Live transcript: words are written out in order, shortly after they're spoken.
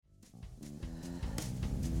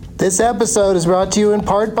This episode is brought to you in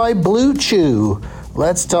part by Blue Chew.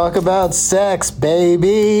 Let's talk about sex,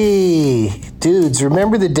 baby. Dudes,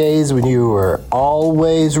 remember the days when you were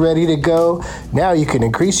always ready to go? Now you can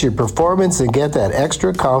increase your performance and get that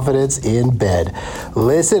extra confidence in bed.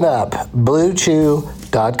 Listen up,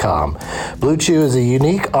 BlueChew.com. Blue Chew is a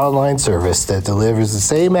unique online service that delivers the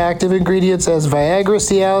same active ingredients as Viagra,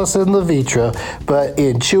 Cialis, and Levitra, but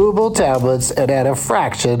in chewable tablets and at a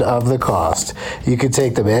fraction of the cost. You can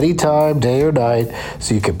take them anytime, day or night,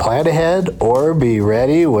 so you can plan ahead or be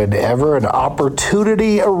ready whenever an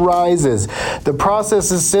opportunity arises. The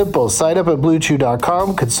process is simple. Sign up at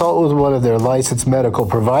BlueChew.com, consult with one of their licensed medical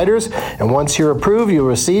providers, and once you're approved, you'll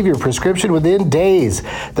receive your prescription within days.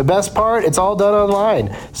 The best part, it's all done online,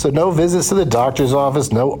 so no visits to the doctor's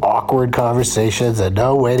office, no awkward conversations, and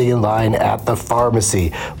no waiting in line at the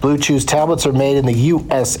pharmacy. Blue Chew's tablets are made in the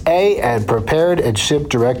USA and prepared and shipped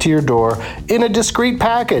direct to your door in a discreet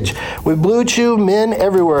package. With Blue Chew, men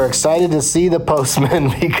everywhere are excited to see the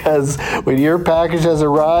postman because when your package has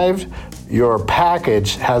arrived, your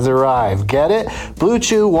package has arrived. Get it? Blue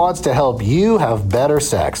Chew wants to help you have better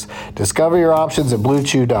sex. Discover your options at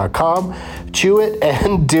BlueChew.com. Chew it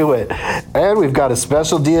and do it. And we've got a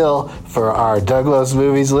special deal for our Douglas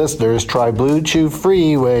Movies listeners. Try Blue Chew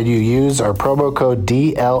free when you use our promo code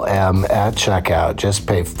DLM at checkout. Just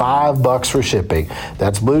pay $5 for shipping.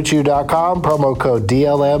 That's BlueChew.com, promo code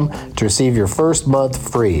DLM to receive your first month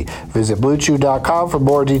free. Visit BlueChew.com for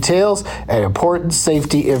more details and important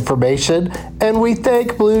safety information. And we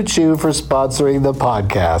thank Blue Chew for sponsoring the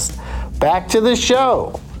podcast. Back to the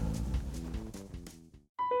show.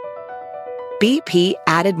 BP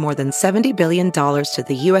added more than $70 billion to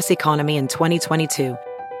the U.S. economy in 2022.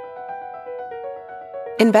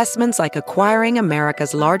 Investments like acquiring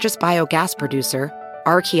America's largest biogas producer,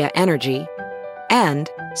 Archaea Energy,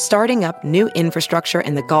 and starting up new infrastructure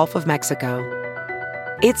in the Gulf of Mexico.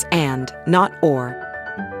 It's and, not or.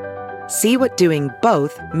 See what doing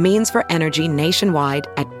both means for energy nationwide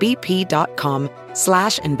at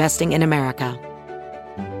bp.com/investing in America.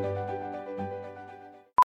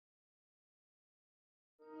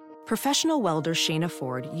 Professional welder Shayna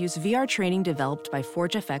Ford used VR training developed by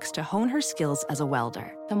ForgeFX to hone her skills as a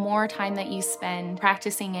welder. The more time that you spend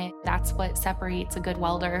practicing it, that's what separates a good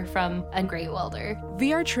welder from a great welder.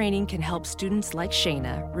 VR training can help students like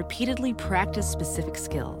Shayna repeatedly practice specific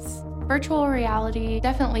skills. Virtual reality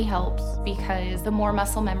definitely helps because the more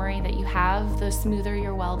muscle memory that you have, the smoother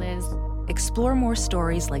your weld is. Explore more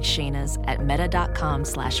stories like Shayna's at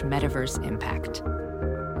meta.com/metaverseimpact.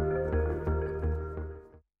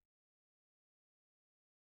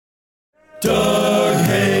 Doug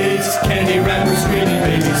hates candy wrappers, screaming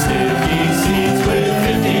baby sticky seeds with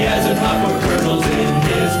 50 as a popcorn kernels in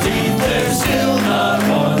his teeth. There's still not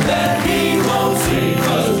one that he won't see,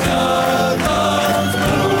 'cause Doug loves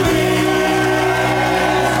movies.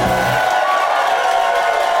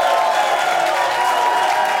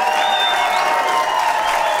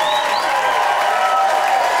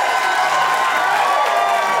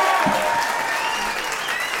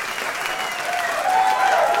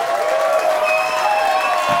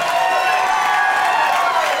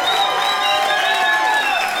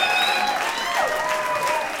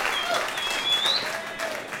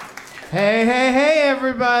 Hey,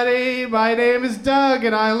 everybody. My name is Doug,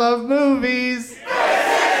 and I love movies.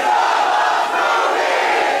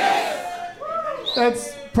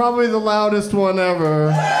 That's probably the loudest one ever.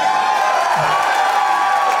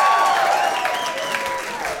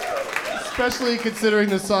 Especially considering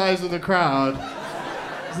the size of the crowd.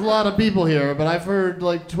 There's a lot of people here, but I've heard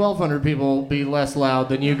like 1,200 people be less loud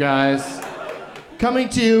than you guys. Coming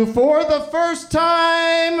to you for the first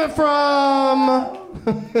time from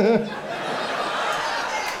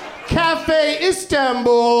Cafe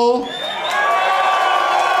Istanbul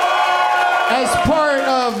as part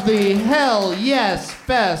of the Hell Yes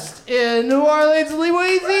Fest in New Orleans,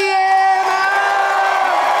 Louisiana.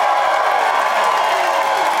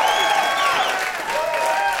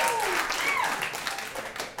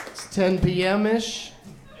 It's 10 p.m.-ish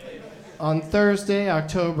on Thursday,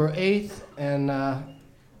 October 8th, and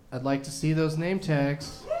I'd like to see those name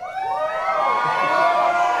tags.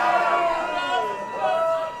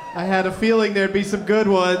 I had a feeling there'd be some good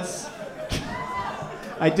ones.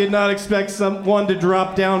 I did not expect someone to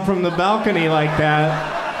drop down from the balcony like that.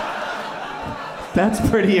 That's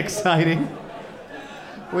pretty exciting.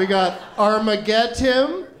 We got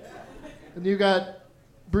Armageddon, and you got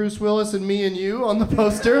Bruce Willis and Me and You on the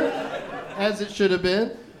poster, as it should have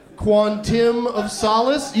been. Quantum of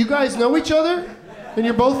Solace. You guys know each other? And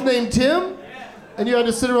you're both named Tim? And you had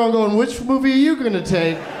to sit around going, which movie are you going to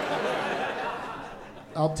take?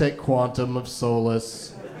 I'll take Quantum of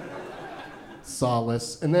Solace.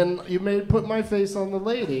 Solace. And then you may put my face on the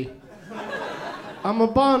lady. I'm a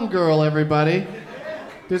Bond girl, everybody.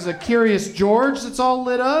 There's a Curious George that's all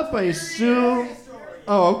lit up, I assume.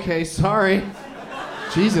 Oh, okay, sorry.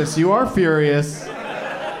 Jesus, you are furious.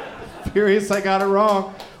 Furious, I got it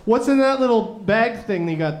wrong. What's in that little bag thing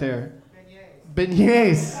you got there?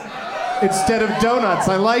 Beignets. Instead of donuts.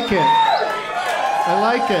 I like it. I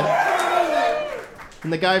like it.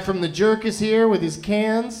 And the guy from The Jerk is here with his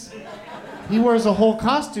cans. He wears a whole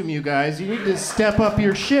costume, you guys. You need to step up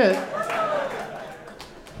your shit.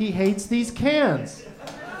 He hates these cans.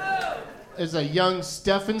 There's a young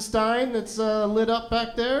Steffenstein that's lit up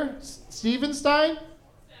back there. Stevenstein?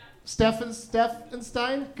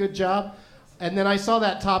 Steffenstein? Good job. And then I saw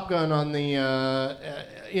that Top Gun on the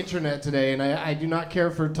internet today, and I do not care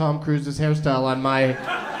for Tom Cruise's hairstyle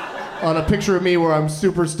on a picture of me where I'm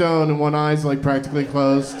super stoned and one eye's like practically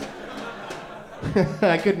closed.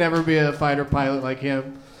 I could never be a fighter pilot like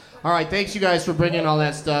him. All right, thanks you guys for bringing all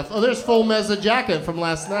that stuff. Oh, there's Full Mezza Jacket from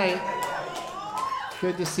last night.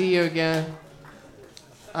 Good to see you again.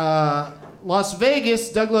 Las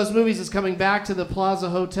Vegas, Douglas Movies is coming back to the Plaza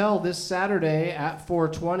Hotel this Saturday at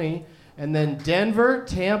 4:20. And then Denver,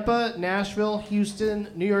 Tampa, Nashville, Houston,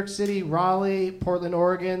 New York City, Raleigh, Portland,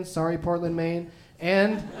 Oregon, Portland, Maine,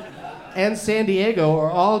 and San Diego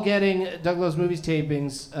are all getting Douglas Movies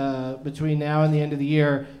tapings between now and the end of the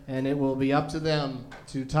year, and it will be up to them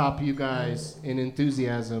to top you guys in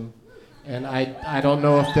enthusiasm. And I don't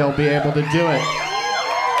know if they'll be able to do it.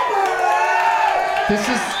 This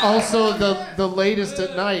is also the latest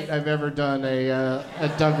at night I've ever done a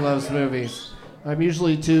Douglas Movies. I'm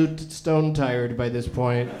usually too stone tired by this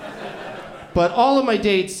point. But all of my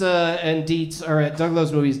dates and deets are at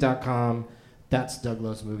douglasmovies.com. That's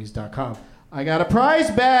douglasmovies.com. I got a prize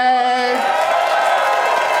bag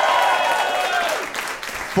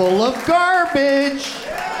full of garbage.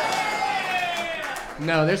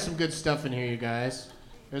 No, there's some good stuff in here, you guys.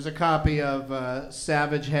 There's a copy of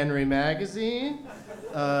Savage Henry magazine,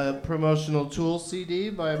 promotional tool CD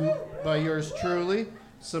by yours truly.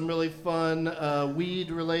 Some really fun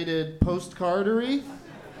weed-related postcardery.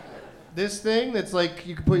 This thing that's like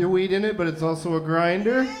you can put your weed in it, but it's also a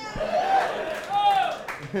grinder.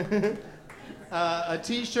 A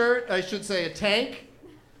T-shirt, I should say a tank,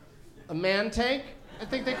 a man tank, I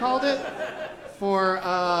think they called it, for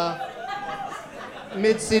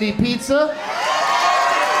Mid-City Pizza.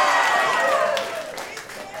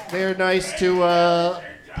 They're nice to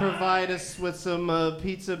provide us with some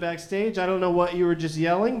pizza backstage. I don't know what you were just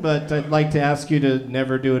yelling, but I'd like to ask you to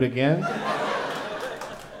never do it again.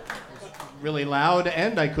 It was really loud,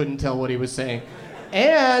 and I couldn't tell what he was saying.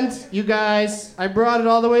 And, you guys, I brought it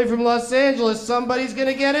all the way from Los Angeles. Somebody's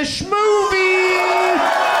gonna get a schmovie!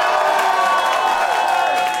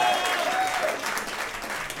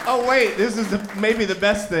 Oh, wait, this is maybe the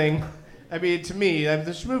best thing. I mean, to me,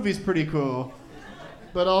 the schmovie's pretty cool.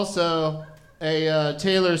 But also a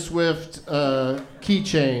Taylor Swift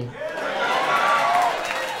keychain.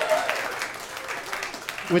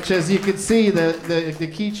 Which, as you can see, the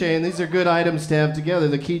keychain, these are good items to have together.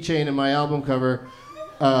 The keychain and my album cover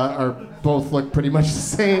are both look pretty much the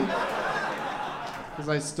same. Because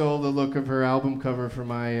I stole the look of her album cover for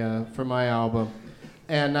my album.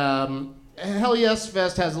 And Hell Yes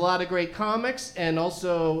Fest has a lot of great comics, and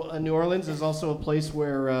also New Orleans is also a place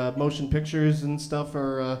where motion pictures and stuff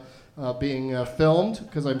are being filmed,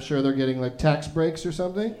 because I'm sure they're getting like tax breaks or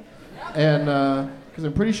something. And because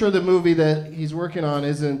I'm pretty sure the movie that he's working on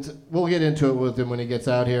isn't, we'll get into it with him when he gets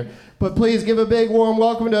out here. But please give a big warm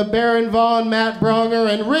welcome to Baron Vaughn, Matt Braunger,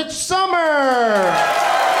 and Rich Sommer!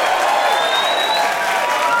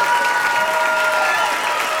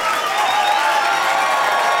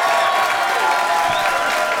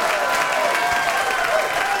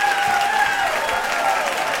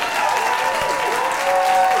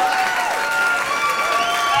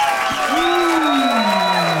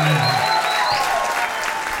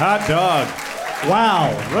 Hot dog. Wow.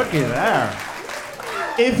 Looky there.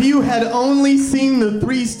 If you had only seen the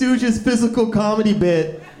Three Stooges physical comedy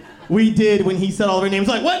bit we did when he said all of our names,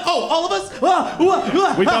 like, what? Oh, all of us? We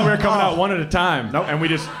thought we were coming out one at a time. Nope. And we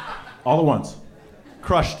just, all at once,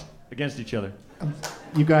 crushed against each other.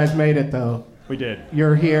 You guys made it, though. We did.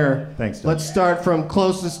 You're here. Thanks, Doug. Let's start from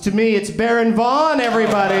closest to me. It's Baron Vaughn,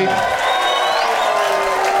 everybody.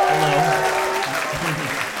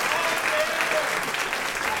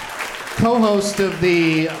 Co-host of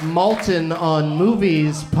the Malton on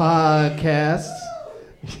Movies podcast.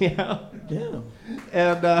 Yeah.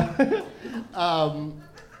 And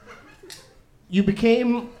you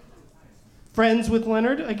became friends with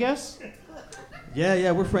Leonard, I guess?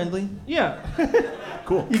 Yeah, we're friendly. Yeah.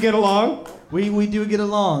 Cool. You get along? We do get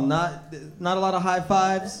along. Not a lot of high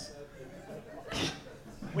fives.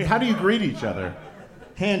 Wait, how do you greet each other?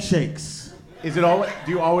 Handshakes. Is it always?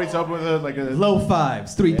 Do you always up with a Low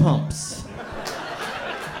fives, 3 pumps.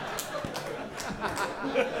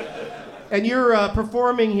 And you're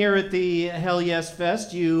performing here at the Hell Yes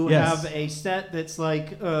Fest. You Yes. have a set that's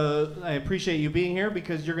like, I appreciate you being here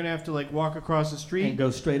because you're going to have to like walk across the street. And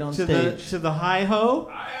go straight on to stage. to the hi-ho.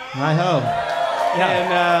 Hi-ho.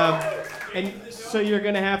 Yeah. And so you're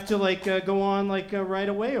going to have to like go on like right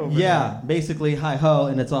away over Yeah, basically hi-ho,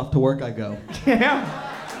 and it's off to work I go. there. Yeah.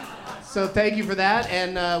 So thank you for that.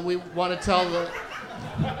 And we want to tell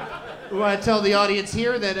the audience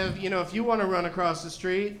here that if you want to run across the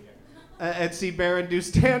street and see Baron do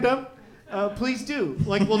stand-up, please do.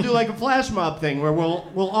 Like we'll do like a flash mob thing where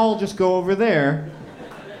we'll all just go over there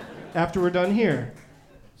after we're done here.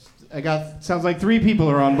 Sounds like 3 people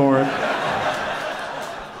are on board.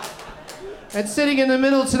 And sitting in the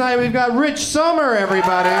middle tonight, we've got Rich Sommer,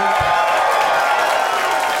 everybody.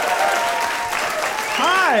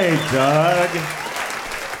 Hi, Doug.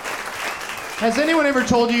 Has anyone ever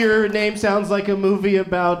told you your name sounds like a movie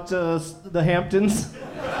about the Hamptons?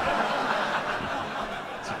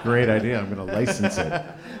 Great idea. I'm going to license it.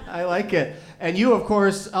 I like it. And you, of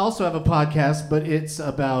course, also have a podcast, but it's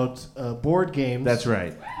about board games. That's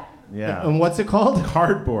right. Yeah. And what's it called?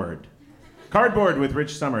 Cardboard with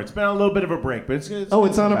Rich Sommer. It's been a little bit of a break, but it's it's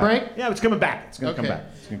on a break? Yeah, it's coming back. It's going to come back.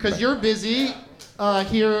 Because you're busy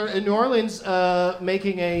here in New Orleans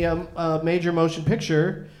making a major motion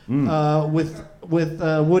picture with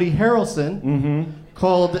Woody Harrelson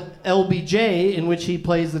called LBJ, in which he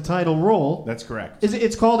plays the title role. That's correct.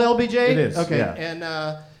 It's called LBJ? It is. Okay.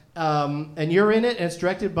 Yeah. And you're in it, and it's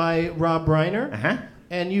directed by Rob Reiner. Uh-huh.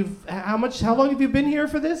 And how long have you been here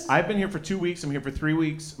for this? I've been here for 2 weeks. I'm here for 3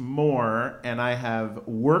 weeks more, and I have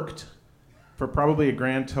worked for probably a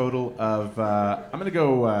grand total of, I'm going to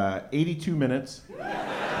go 82 minutes.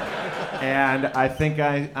 And I think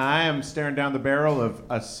I am staring down the barrel of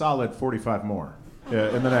a solid 45 more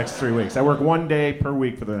in the next 3 weeks. I work 1 day per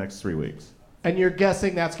week for the next 3 weeks. And you're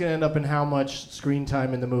guessing that's going to end up in how much screen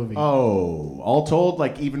time in the movie? Oh, all told,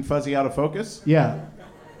 like even fuzzy out of focus? Yeah.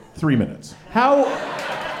 3 minutes.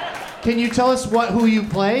 Can you tell us who you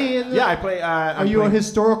play? Yeah, I play... Are you a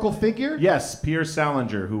historical figure? Yes, Pierre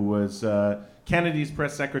Salinger, who was Kennedy's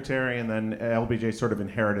press secretary, and then LBJ sort of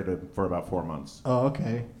inherited him for about 4 months. Oh,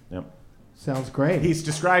 okay. Yep. Sounds great. He's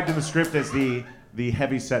described in the script as the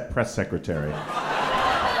heavy-set press secretary.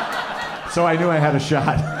 So I knew I had a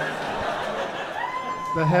shot.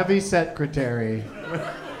 The heavy secretary.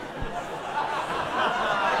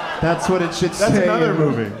 That's what it should say. That's another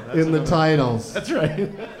movie. In the titles. That's right.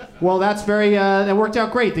 Well, that's very. That worked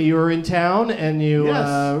out great that you were in town and you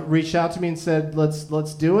reached out to me and said,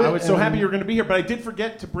 "Let's do it." I was so happy you were going to be here, but I did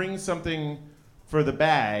forget to bring something for the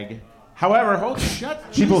bag. However,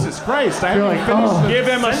 Jesus Christ! I haven't finished. Give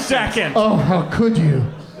him a second. Oh, how could you?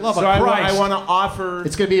 Love so I want to offer.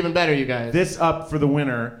 It's going to be even better, you guys. This up for the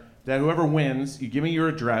winner. That whoever wins, you give me your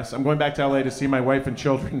address. I'm going back to LA to see my wife and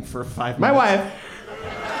children for 5 minutes. My wife.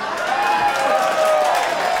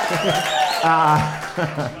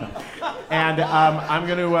 And I'm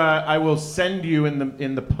going to. I will send you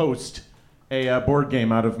in the post a board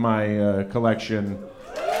game out of my collection.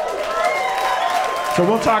 So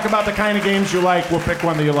we'll talk about the kind of games you like. We'll pick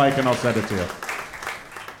one that you like, and I'll send it to you.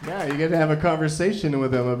 Yeah, you get to have a conversation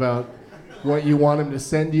with him about what you want him to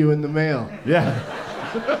send you in the mail. Yeah.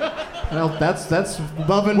 Well, that's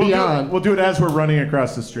above and beyond. We'll do it as we're running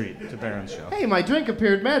across the street to Baron's show. Hey, my drink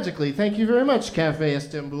appeared magically. Thank you very much, Cafe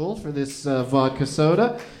Istanbul, for this vodka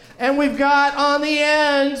soda. And we've got on the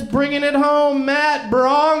end, bringing it home, Matt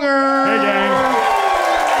Braunger. Hey, gang.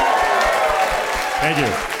 Thank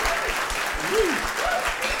you.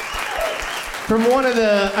 From one of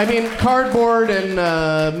Cardboard and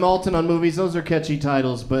Malton on Movies, those are catchy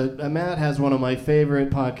titles, but Matt has one of my favorite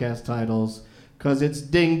podcast titles, because it's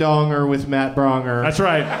Ding Donger with Matt Braunger. That's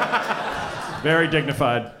right. Very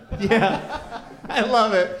dignified. Yeah, I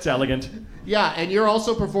love it. It's elegant. Yeah, and you're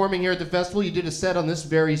also performing here at the festival. You did a set on this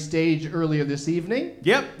very stage earlier this evening.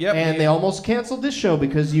 Yep. And they almost canceled this show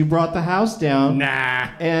because you brought the house down. Nah.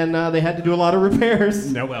 And they had to do a lot of repairs.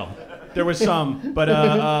 No, well, there was some.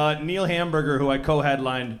 But Neil Hamburger, who I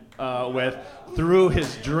co-headlined with, threw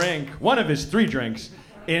his drink, one of his 3 drinks,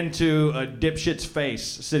 into a dipshit's face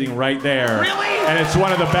sitting right there. Really? And it's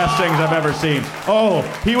one of the best things I've ever seen. Oh,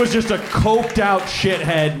 he was just a coked out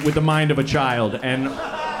shithead with the mind of a child. And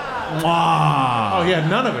Mwah. Oh, yeah,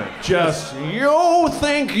 none of it. Just, you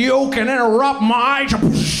think you can interrupt my...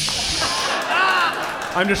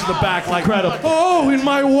 I'm just in the back like, incredible. Oh, in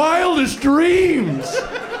my wildest dreams.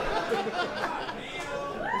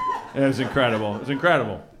 It was incredible. It was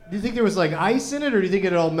incredible. Do you think there was like ice in it, or do you think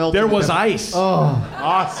it all melted? There was ice. Oh,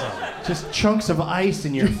 Awesome. just chunks of ice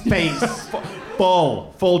in your face.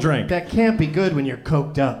 Full drink. That can't be good when you're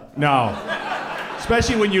coked up. No.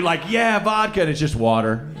 Especially when you're like, yeah, vodka, and it's just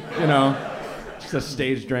water. You know, just a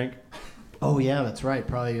stage drink. Oh yeah, that's right.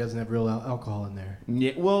 Probably doesn't have real alcohol in there.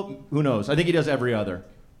 Yeah, well, who knows? I think he does every other.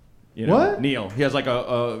 You know, What? Neil. He has like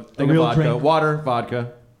a thing of real vodka. drink? Water,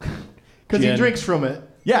 vodka. Because he Gin. drinks from it,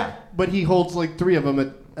 Yeah. but he holds like 3 of them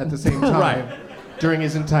at the same time Right. during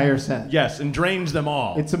his entire set. Yes, and drains them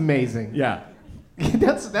all. It's amazing. Yeah.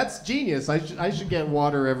 That's genius. I should get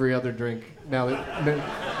water every other drink now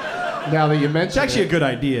that you mention It's actually it. a good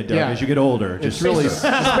idea, Doug, Yeah. as you get older. It's Just really-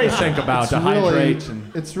 space think about to hydrate and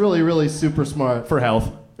It's really super smart. for health.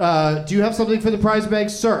 Do you have something for the prize bag,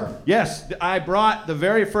 sir? Yes, I brought the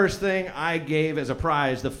very first thing I gave as a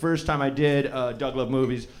prize the first time I did Doug Love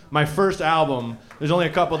Movies. My first album. There's only a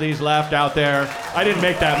couple of these left out there. I didn't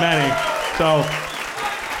make that many, so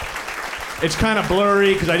it's kind of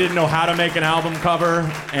blurry because I didn't know how to make an album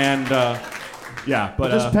cover, and yeah, but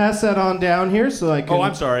Just pass that on down here so I can Oh,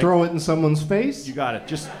 I'm sorry. throw it in someone's face. you got it.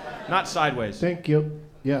 Just not sideways. Thank you.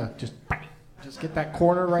 Yeah, just get that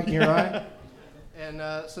corner right in your eye. And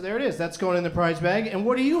so there it is. That's going in the prize bag. And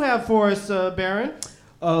what do you have for us, Baron?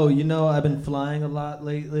 Oh, you know, I've been flying a lot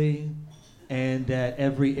lately, and at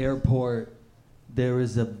every airport, there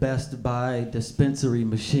is a Best Buy dispensary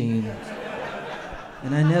machine.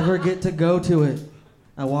 And I never get to go to it.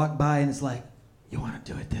 I walk by and it's like, you want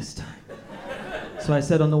to do it this time? So I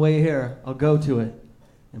said on the way here, I'll go to it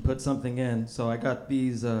and put something in. So I got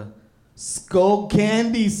these Skull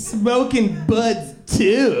Candy Smoking Buds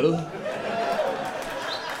too.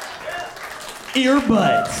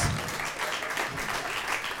 Earbuds.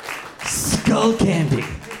 Skull Candy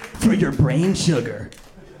for your brain sugar.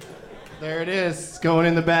 There it is. It's going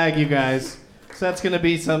in the bag, you guys. So that's going to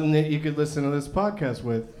be something that you could listen to this podcast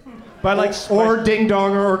with. By like Or Ding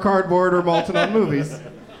Donger or Cardboard or Malton on Movies.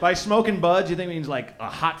 by smoking buds, you think it means like a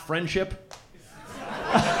hot friendship?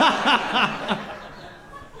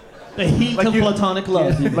 The heat of platonic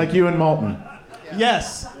love. Like you and Malton.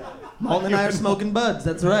 Yes. Malton and I are smoking buds,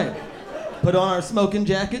 that's right. Put on our smoking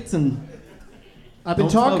jackets and... I've been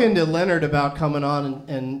Don't smoke. talking to Leonard about coming on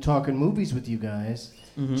and talking movies with you guys.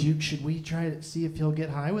 Mm-hmm. Should we try to see if he'll get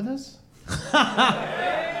high with us?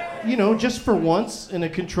 You know, just for once in a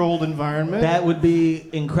controlled environment. That would be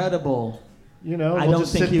incredible. You know, I we'll don't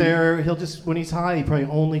just think sit there. He'll just, when he's high, he probably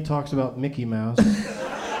only talks about Mickey Mouse.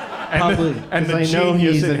 Probably. And the I know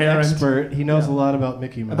genius he's an inherent. expert. He knows a lot about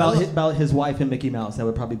Mickey Mouse. About his wife and Mickey Mouse, that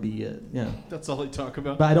would probably be it. Yeah. That's all he talk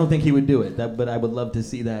about. But I don't think he would do it. But I would love to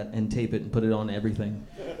see that and tape it and put it on everything.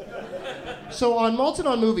 So on Malton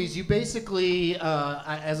on Movies, you basically,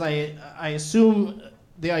 as I assume,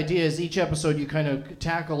 the idea is each episode you kind of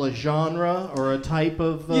tackle a genre or a type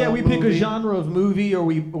of Yeah, we pick a movie. genre of movie, or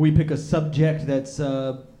we pick a subject that's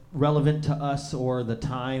relevant to us or the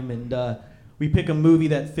time, and we pick a movie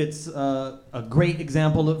that fits a great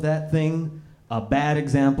example of that thing, a bad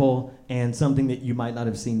example, and something that you might not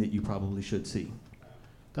have seen that you probably should see.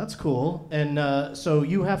 That's cool. And so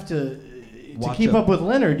you have to Watch keep a- up with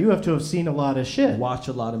Leonard, you have to have seen a lot of shit. Watch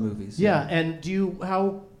a lot of movies. Yeah, and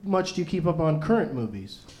how much do you keep up on current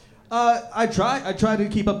movies? I try to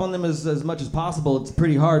keep up on them as much as possible. It's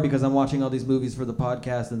pretty hard because I'm watching all these movies for the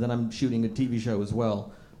podcast, and then I'm shooting a TV show as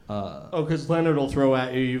well. Oh, because Leonard will throw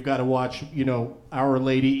at you, you've got to watch, you know, Our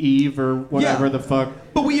Lady Eve or whatever the fuck.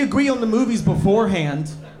 But we agree on the movies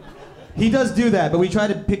beforehand. He does do that, but we try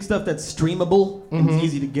to pick stuff that's streamable and it's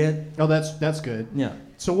easy to get. Oh, that's good. Yeah.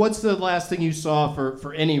 So what's the last thing you saw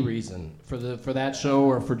for any reason? For that show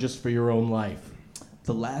or for your own life?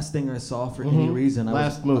 The last thing I saw for any reason,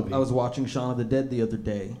 Last movie. I was watching Shaun of the Dead the other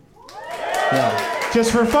day. Yeah.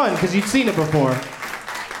 Just for fun, because you'd seen it before.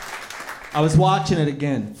 I was watching it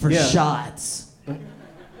again for Yeah. shots.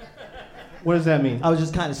 What does that mean? I was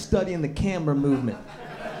just kind of studying the camera movement.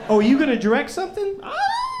 Oh, are you going to direct something?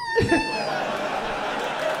 Who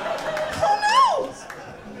knows?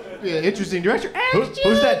 Yeah, interesting director.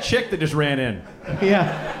 Who's that chick that just ran in?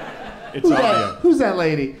 Yeah. It's audio. Who's that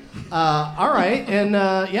lady? All right, and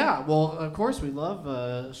yeah, well, of course we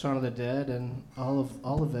love Shaun of the Dead and all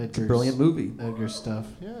of Edgar's Brilliant movie. Edgar's stuff.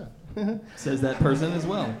 Yeah. Says that person as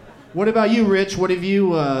well. What about you, Rich? What have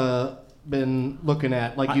you been looking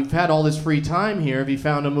at? Like, you've had all this free time here. Have you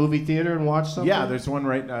found a movie theater and watched something? Yeah, there's one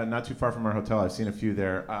right not too far from our hotel. I've seen a few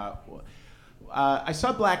there. I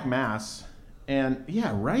saw Black Mass, and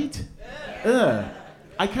yeah, right? Ugh.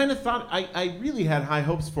 I kind of thought, I really had high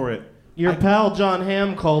hopes for it. Your pal John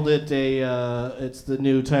Hamm called it it's the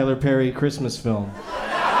new Tyler Perry Christmas film.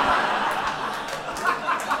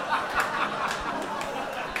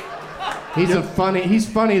 He's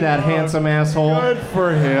funny, that handsome asshole. Good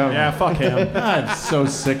for him. Yeah, fuck him. I'm so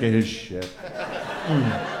sick of his shit.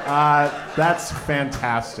 That's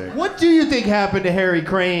fantastic. What do you think happened to Harry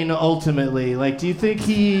Crane ultimately? Like, do you think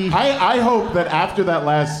he... I hope that after that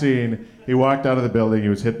last scene, he walked out of the building, he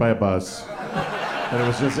was hit by a bus, and it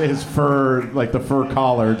was just his fur, like the fur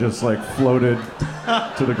collar, just like floated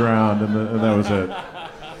to the ground, and that was it.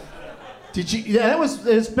 Did you? Yeah, that was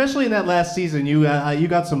especially in that last season. You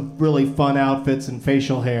got some really fun outfits and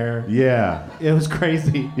facial hair. Yeah, it was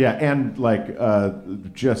crazy. Yeah, and like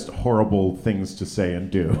just horrible things to say and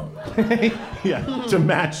do. Yeah, to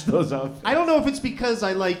match those outfits. I don't know if it's because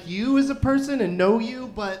I like you as a person and know you,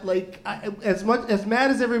 but like as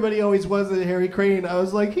mad as everybody always was at Harry Crane, I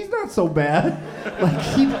was like, he's not so bad. Like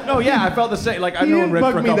I felt the same. Like I've known Rick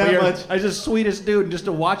for a couple years. I was the sweetest dude, and just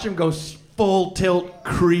to watch him go full tilt,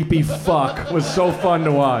 creepy fuck was so fun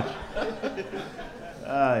to watch.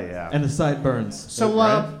 Yeah. And the sideburns. So,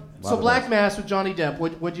 Black Mass with Johnny Depp.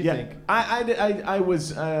 What'd you think? I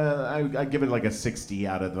give it like a 60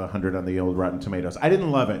 out of 100 on the old Rotten Tomatoes. I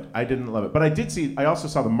didn't love it, but I also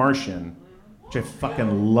saw The Martian, which I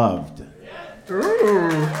fucking loved. Ooh.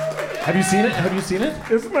 Have you seen it?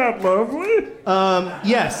 Isn't that lovely?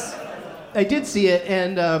 Yes, I did see it,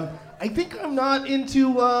 and I think I'm not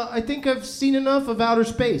into. I think I've seen enough of outer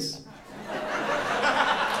space.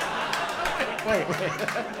 Wait.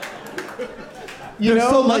 There's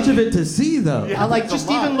so much of it to see, though. Yeah,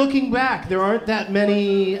 even looking back, there aren't that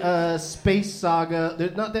many space saga.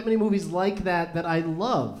 There's not that many movies like that I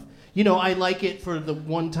love. You know, I like it for the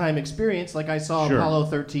one-time experience. Like I saw Apollo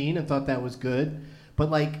 13 and thought that was good. But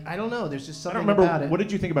like, I don't know. There's just something about it. What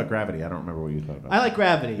did you think about Gravity? I don't remember what you thought about. I like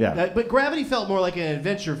Gravity. Yeah. But Gravity felt more like an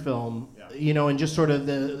adventure film. Yeah. You know, and just sort of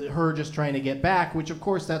her just trying to get back, which of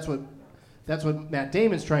course that's what Matt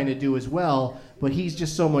Damon's trying to do as well. But he's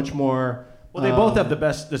just so much more. Well, they both have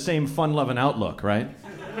the same fun-loving outlook, right?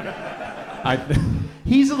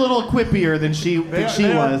 He's a little quippier than she was.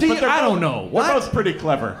 I don't know. They're both pretty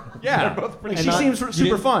clever. Yeah. They're both pretty she seems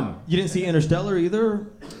super fun. You didn't see Interstellar either?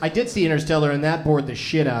 I did see Interstellar, and that bored the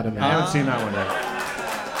shit out of me. I haven't seen that one yet.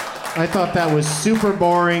 I thought that was super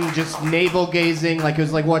boring, just navel gazing, like it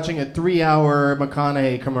was like watching a 3-hour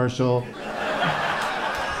McConaughey commercial.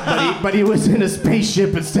 but he was in a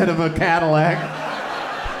spaceship instead of a Cadillac.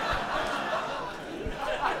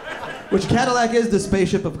 Which Cadillac is the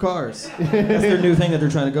spaceship of cars. That's their new thing that they're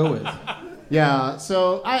trying to go with. Yeah,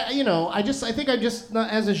 so I think I'm just not,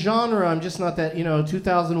 as a genre, I'm just not that,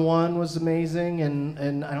 2001 was amazing,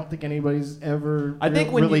 and I don't think anybody's ever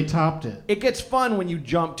really topped it. It gets fun when you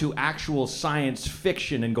jump to actual science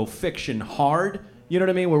fiction and go fiction hard. You know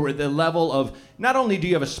what I mean? Where we're at the level of, not only do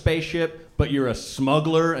you have a spaceship, but you're a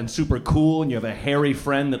smuggler and super cool, and you have a hairy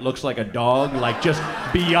friend that looks like a dog, like just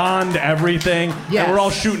beyond everything. Yes. And we're all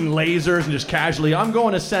shooting lasers and just casually, I'm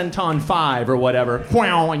going to Centon 5 or whatever,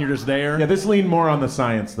 and you're just there. Yeah, this leaned more on the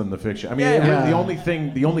science than the fiction. I mean,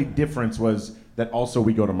 the only difference was that also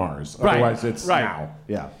we go to Mars. Otherwise, it's now.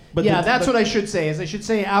 Yeah. But that's what I should say. I should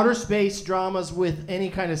say outer space dramas with any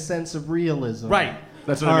kind of sense of realism. Right.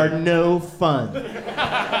 That's what I mean. No fun.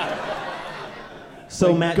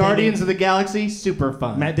 So Matt Guardians Damon, of the Galaxy, super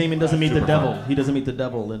fun. Matt Damon doesn't meet the devil. He doesn't meet the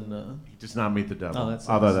devil in. He does not meet the devil. Oh,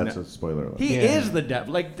 that's a spoiler alert. He is the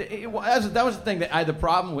devil. Like that was the thing that I had the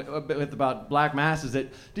problem with about Black Mass is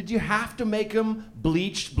that did you have to make him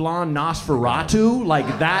bleached blonde Nosferatu like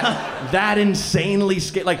that insanely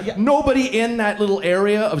scared? Like nobody in that little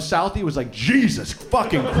area of Southie was like, Jesus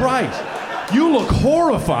fucking Christ, you look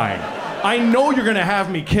horrifying. I know you're gonna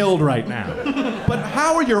have me killed right now, but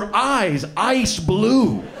how are your eyes ice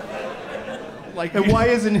blue? Like, and why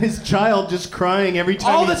isn't his child just crying every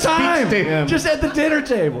time all he the time? Speaks to him? Just at the dinner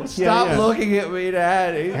table. Stop looking at me,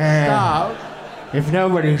 Daddy. Stop. If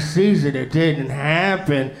nobody sees it, it didn't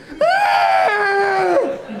happen.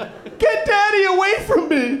 Get Daddy away from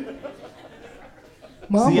me.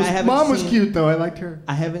 Mom was cute though. I liked her.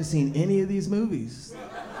 I haven't seen any of these movies.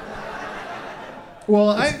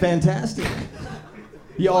 Well, it's fantastic.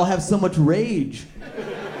 You all have so much rage.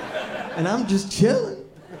 And I'm just chilling.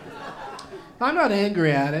 I'm not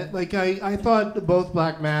angry at it. Like, I thought both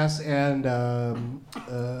Black Mass and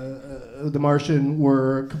The Martian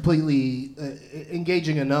were completely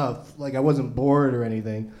engaging enough. Like, I wasn't bored or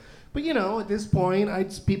anything. But, you know, at this point,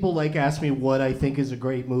 people, like, ask me what I think is a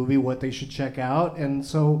great movie, what they should check out. And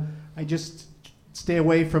so I just stay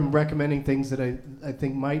away from recommending things that I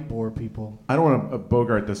think might bore people. I don't want to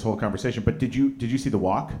bogart this whole conversation, but did you see The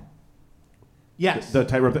Walk? Yes. The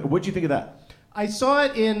tightrope. What'd you think of that? I saw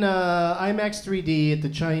it in IMAX 3D at the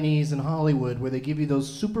Chinese in Hollywood, where they give you those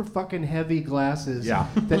super fucking heavy glasses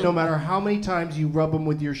that no matter how many times you rub them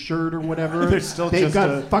with your shirt or whatever, they've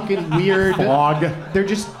got fucking weird fog. They're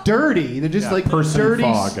just dirty. They're just like dirty,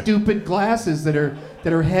 fog. Stupid glasses that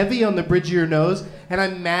are heavy on the bridge of your nose. And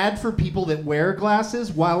I'm mad for people that wear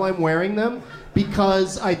glasses while I'm wearing them,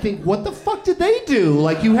 because I think, what the fuck did they do?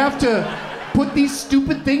 Like, you have to put these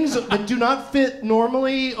stupid things that do not fit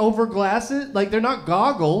normally over glasses. Like, they're not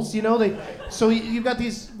goggles, you know. So you've got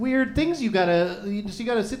these weird things you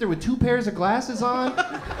gotta sit there with two pairs of glasses on.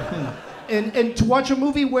 And to watch a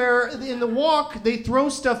movie where in The Walk they throw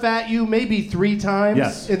stuff at you maybe 3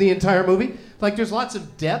 times in the entire movie. Like, there's lots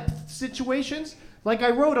of depth situations. Like,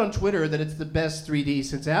 I wrote on Twitter that it's the best 3D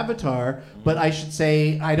since Avatar, but I should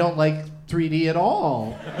say I don't like 3D at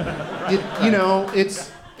all.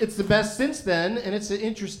 It's the best since then, and it's an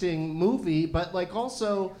interesting movie, but, like,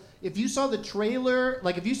 also, if you saw the trailer,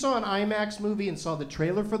 like, if you saw an IMAX movie and saw the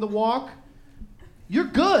trailer for The Walk, you're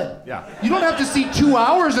good. Yeah. You don't have to see 2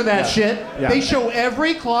 hours of that shit. Yeah. They show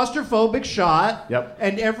every claustrophobic shot. Yep.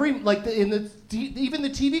 And every, like, even the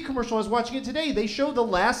TV commercial, I was watching it today, they show the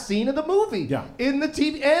last scene of the movie. Yeah. In the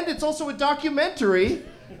TV, and it's also a documentary.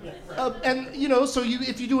 And, you know, so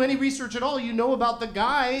if you do any research at all, you know about the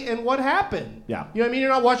guy and what happened. Yeah. You know what I mean? You're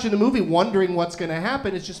not watching the movie wondering what's going to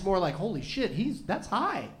happen. It's just more like, holy shit, that's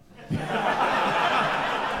high.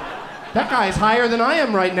 That guy's higher than I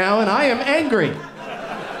am right now, and I am angry.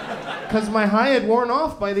 Because my high had worn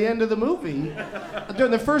off by the end of the movie.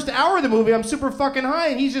 During the first hour of the movie, I'm super fucking high,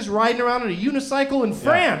 and he's just riding around on a unicycle in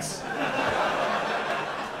France.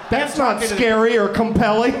 That's not scary or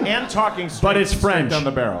compelling. And talking But it's French. down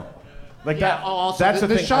the barrel. Like that. Also, that's the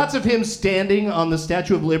thing. shots of him standing on the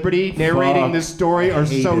Statue of Liberty narrating this story are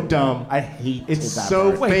so dumb. I hate It's that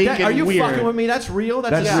so part. fake Are and you weird. fucking with me? That's real?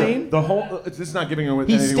 That's a scene? The whole. This is not giving away.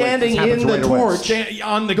 He's anything away. standing This happens in the right away. torch,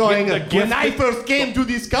 On the going, the when gift, I first came to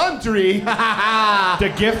this country.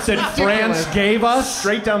 the gifts that France gave us.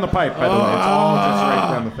 Straight down the pipe, by the way. It's all just right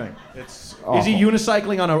down the thing. It's awful. Is he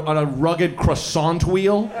unicycling on a rugged croissant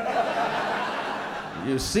wheel?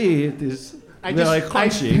 You see, it is really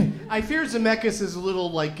crunchy. I fear Zemeckis is a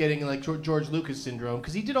little like getting like George Lucas syndrome,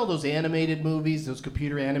 because he did all those animated movies, those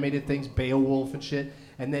computer animated things, Beowulf and shit,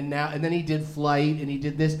 and then he did Flight and he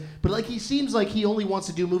did this, but like he seems like he only wants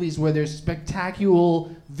to do movies where there's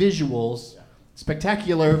spectacular visuals. It's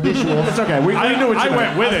okay. We knew what you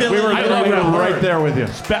went with it. We were I right there with you.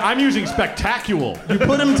 I'm using spectacular. You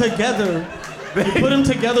put them together. You put them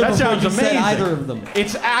together That before sounds you said amazing. either of them.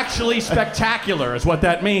 It's actually spectacular, is what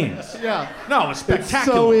that means. Yeah. No, it's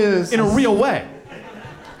spectacular. so is. In a real way.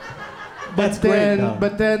 That's great, though.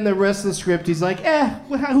 But then the rest of the script, he's like,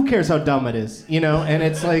 who cares how dumb it is, you know? And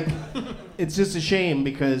it's like, it's just a shame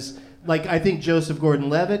because, like, I think Joseph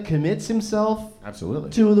Gordon-Levitt commits himself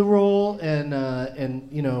Absolutely. to the role and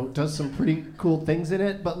you know, does some pretty cool things in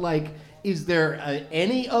it. But like, is there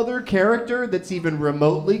any other character that's even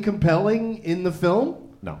remotely compelling in the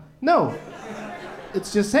film? No. No.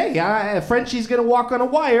 It's just, hey, Frenchie's gonna walk on a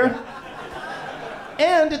wire.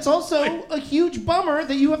 And it's also a huge bummer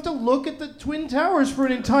that you have to look at the Twin Towers for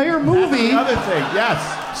an entire movie. Another thing,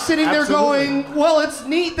 yes. Sitting there going, well, it's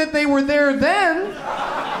neat that they were there then.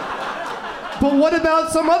 But what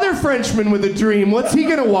about some other Frenchman with a dream? What's he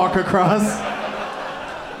gonna walk across?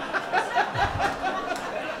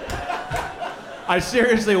 I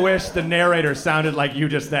seriously wish the narrator sounded like you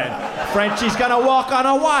just then. Frenchie's gonna walk on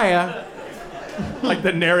a wire. Like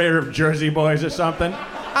the narrator of Jersey Boys or something.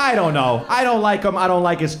 I don't know. I don't like him. I don't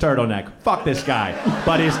like his turtleneck. Fuck this guy.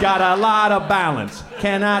 But he's got a lot of balance.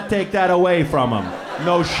 Cannot take that away from him.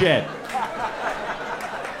 No shit.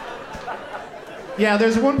 Yeah,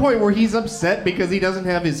 there's one point where he's upset because he doesn't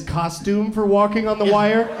have his costume for walking on the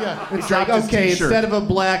wire. Yeah. It's He like, dropped his okay, t-shirt. instead of a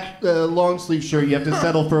black long sleeve shirt, you have to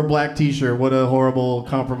settle for a black t-shirt. What a horrible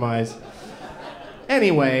compromise.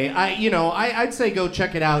 Anyway, I'd say go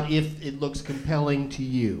check it out if it looks compelling to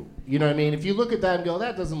you. You know what I mean? If you look at that and go,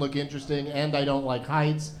 that doesn't look interesting, and I don't like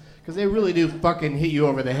heights, Because they really do fucking hit you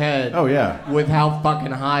over the head. Oh, yeah. With how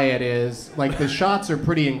fucking high it is. Like, the shots are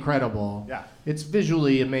pretty incredible. Yeah. It's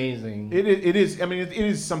visually amazing. It is. I mean, it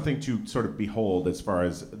is something to sort of behold as far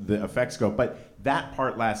as the effects go. But that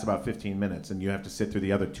part lasts about 15 minutes, and you have to sit through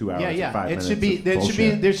the other 2 hours and 5 minutes.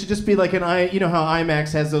 There should just be like you know how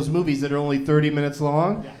IMAX has those movies that are only 30 minutes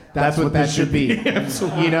long. Yeah. That's what that should be.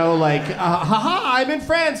 Absolutely. You know, like, haha, I'm in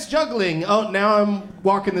France juggling. Oh, now I'm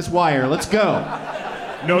walking this wire. Let's go.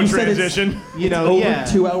 No transition. It's over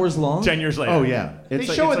 2 hours long? 10 years later. Oh, yeah. They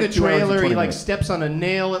show in the trailer he like steps on a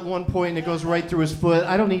nail at one point and it goes right through his foot.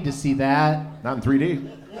 I don't need to see that. Not in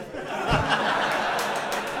 3D.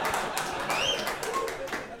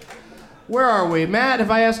 Where are we? Matt,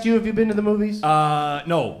 have I asked you if you've been to the movies?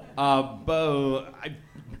 No.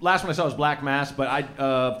 Last one I saw was Black Mass, but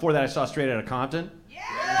before that I saw Straight Outta Compton.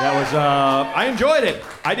 That was, I enjoyed it.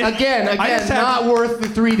 Again, not worth the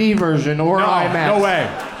 3D version or IMAX. No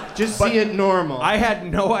way. Just see it normal. I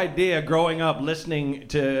had no idea growing up listening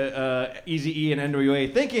to Eazy-E and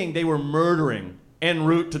NWA, thinking they were murdering en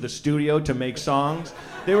route to the studio to make songs.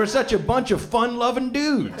 They were such a bunch of fun-loving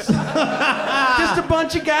dudes. Just a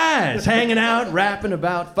bunch of guys hanging out, rapping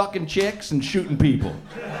about fucking chicks and shooting people.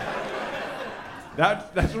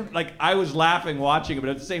 That's like, I was laughing watching it, but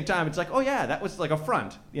at the same time, it's like, oh yeah, that was like a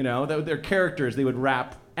front. You know, their characters they would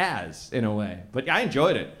rap as in a way. But I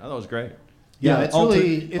enjoyed it. I thought it was great. Yeah, it's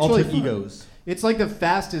really fun. egos. It's like the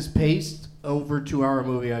fastest paced over 2 hour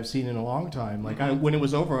movie I've seen in a long time. Like when it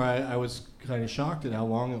was over, I was kind of shocked at how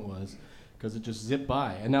long it was because it just zipped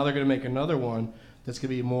by. And now they're going to make another one that's going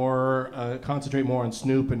to be more concentrate more on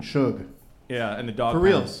Snoop and Suge. Yeah, and the dog. For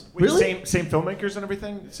reals. Wait, Really? Same filmmakers and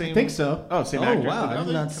everything? I think so. Oh, same Oh, actor. wow. I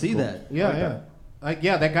did not see that. Yeah.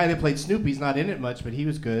 Yeah, that guy that played Snoop, he's not in it much, but he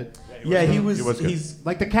was good. Yeah, he was good. he's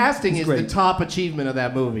Like the casting He's is great. the top achievement of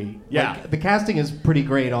that movie. Yeah. Like, the casting is pretty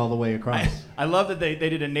great all the way across. I love that they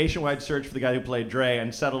did a nationwide search for the guy who played Dre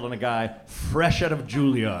and settled on a guy fresh out of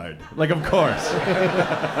Juilliard. Like, of course.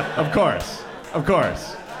 Of course. Of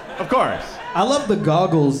course. Of course. I love the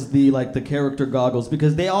goggles, the character goggles,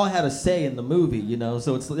 because they all had a say in the movie, you know.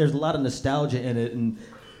 So there's a lot of nostalgia in it, and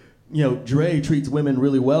you know, Dre treats women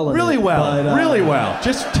really well. Really well.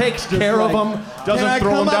 Just takes care of them. Doesn't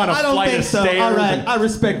throw them down a flight of stairs. All right, I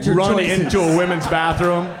respect your run choices. into a women's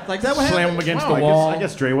bathroom. Like that what slam happened? them against Wow, the wall. I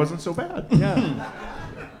guess Dre wasn't so bad. Yeah.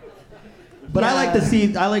 But I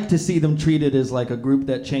like to see them treated as like a group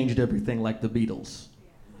that changed everything, like the Beatles.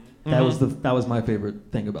 That was my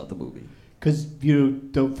favorite thing about the movie. Because you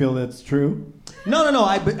don't feel that's true? No.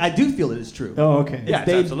 I do feel it is true. Oh, okay. Yeah,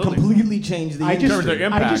 They absolutely. completely changed the I industry.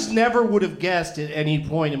 just never would have guessed at any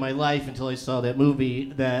point in my life until I saw that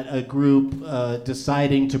movie that a group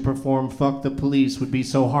deciding to perform "Fuck the Police" would be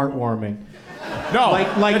so heartwarming. No, Like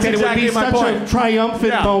that's that exactly it would my be such point. a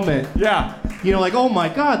triumphant Yeah. moment. Yeah. You know, like, oh my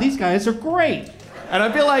God, these guys are great. And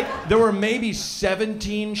I feel like there were maybe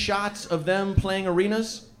 17 shots of them playing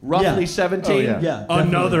arenas. Roughly Yeah. 17. Oh, yeah. Yeah,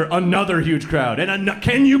 Another huge crowd. And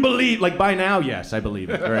can you believe? Like by now, yes, I believe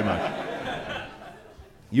it very much.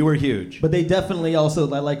 You were huge. But they definitely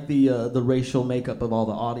also, I like the racial makeup of all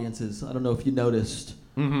the audiences. I don't know if you noticed.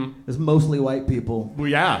 Mm-hmm. It's mostly white people. Well,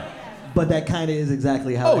 yeah. But that kind of is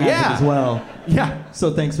exactly how it happened yeah. as well. Yeah.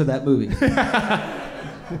 So thanks for that movie.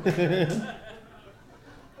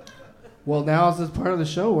 Well, now is this part of the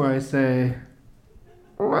show where I say,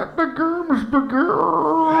 "Let the games begin."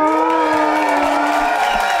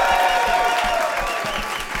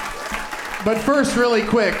 But first, really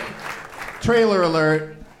quick, trailer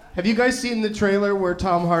alert. Have you guys seen the trailer where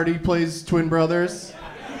Tom Hardy plays twin brothers?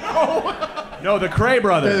 No, the Cray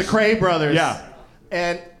brothers. They're the Cray brothers. Yeah.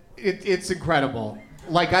 And it's incredible.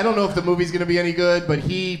 Like, I don't know if the movie's gonna be any good, but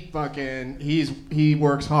he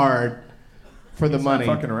works hard for the money.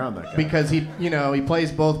 Not fucking around, that guy. Because he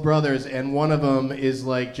plays both brothers, and one of them is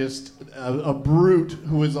like just a brute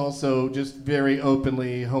who is also just very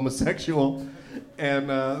openly homosexual.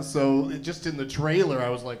 And so just in the trailer, I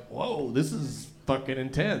was like, whoa, this is fucking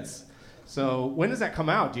intense. So when does that come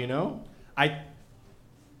out? Do you know?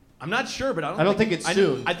 I'm not sure, but I don't think it's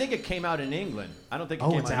soon. I think it came out in England. I don't think it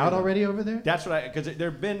Oh, came it's out in out England. already over there? That's what because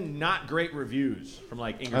there have been not great reviews from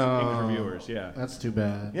like English reviewers. Yeah. That's too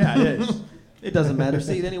bad. Yeah, it is. It doesn't matter.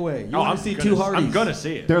 See it anyway. You want to see two Hardys. I'm gonna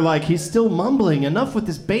see it. They're like, he's still mumbling. Enough with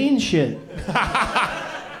this Bane shit.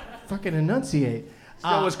 Fucking enunciate.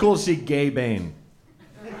 It was cool to see Gay Bane.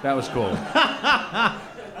 That was cool.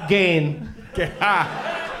 Gain.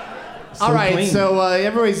 So All right, clean. so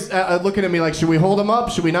everybody's looking at me like, should we hold them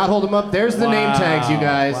up? Should we not hold them up? There's the name tags, you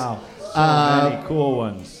guys. Wow. So many cool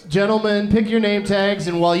ones. Gentlemen, pick your name tags,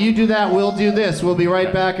 and while you do that, we'll do this. We'll be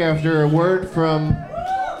right back after a word from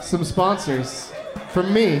some sponsors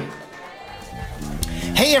from me.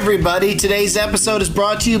 Hey everybody, today's episode is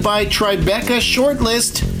brought to you by Tribeca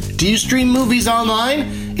Shortlist. Do you stream movies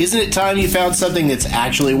online? Isn't it time you found something that's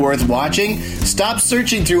actually worth watching? Stop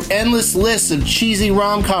searching through endless lists of cheesy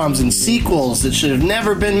rom-coms and sequels that should have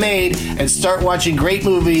never been made and start watching great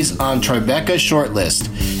movies on Tribeca Shortlist.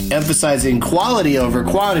 Emphasizing quality over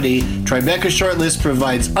quantity, Tribeca Shortlist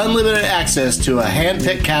provides unlimited access to a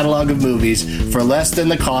hand-picked catalog of movies for less than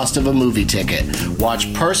the cost of a movie ticket.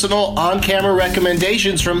 Watch personal, on-camera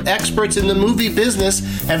recommendations from experts in the movie business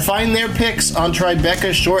and find their picks on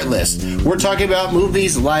Tribeca Shortlist. We're talking about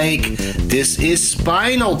movies like This Is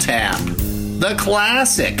Spinal Tap, the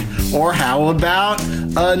classic, or how about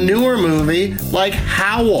a newer movie like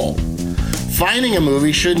Howl? Finding a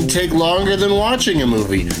movie shouldn't take longer than watching a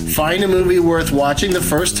movie. Find a movie worth watching the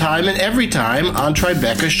first time and every time on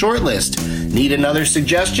Tribeca Shortlist. Need another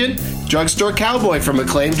suggestion? Drugstore Cowboy from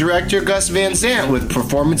acclaimed director Gus Van Sant with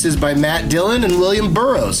performances by Matt Dillon and William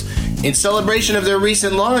Burroughs. In celebration of their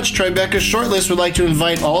recent launch, Tribeca Shortlist would like to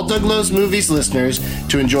invite all Doug Loves Movies listeners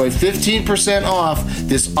to enjoy 15% off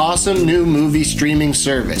this awesome new movie streaming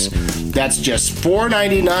service. That's just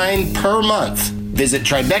 $4.99 per month. Visit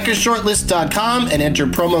TribecaShortlist.com and enter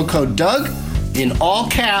promo code Doug in all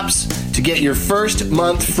caps to get your first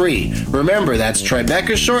month free. Remember, that's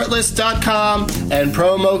TribecaShortlist.com and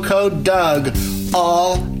promo code Doug,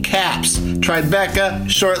 all caps. Tribeca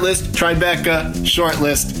Shortlist, Tribeca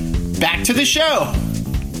Shortlist. Back to the show.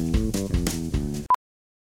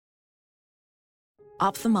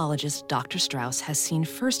 Ophthalmologist Dr. Strauss has seen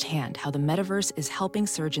firsthand how the metaverse is helping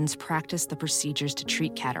surgeons practice the procedures to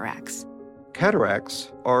treat cataracts.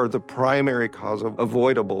 Cataracts are the primary cause of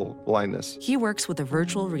avoidable blindness. He works with a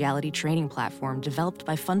virtual reality training platform developed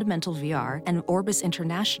by Fundamental VR and Orbis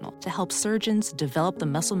International to help surgeons develop the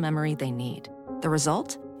muscle memory they need. The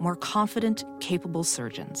result? More confident, capable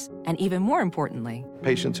surgeons. And even more importantly,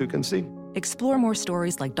 Patients who can see. explore more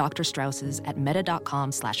stories like Dr. Strauss's at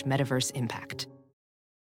meta.com/metaverseimpact.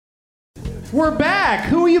 We're back.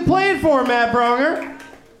 Who are you playing for, Matt Braunger?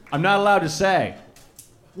 I'm not allowed to say.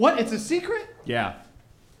 What? It's a secret? Yeah.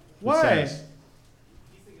 Why?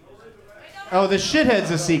 Oh, the shithead's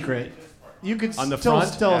a secret. You could On the tell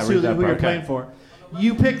front? us Yeah, who read that you're part. playing Okay. for.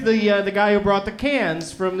 You picked the guy who brought the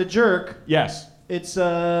cans from the Jerk. Yes. It's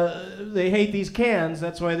they hate these cans.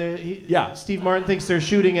 That's why Yeah. Steve Martin thinks they're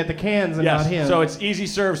shooting at the cans and Yes. not him. So it's Easy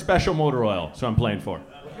Serve Special Motor Oil. So I'm playing for.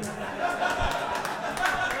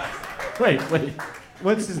 Wait.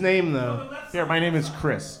 What's his name though? Here, my name is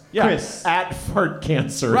Chris. Yeah. Chris. At Fart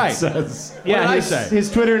Cancer, Right. it says. What did I his, say?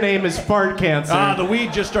 his Twitter name is Fart Cancer. The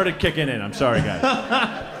weed just started kicking in. I'm sorry, guys.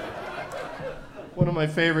 One of my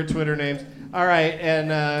favorite Twitter names. All right,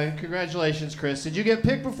 and congratulations, Chris. Did you get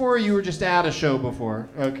picked before, or you were just at a show before?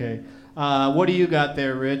 Okay. What do you got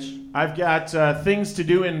there, Rich? I've got Things to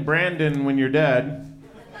Do in Brandon When You're Dead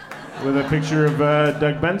with a picture of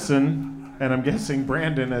Doug Benson, and I'm guessing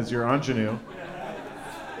Brandon as your ingenue.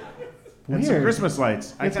 And some Weird. Christmas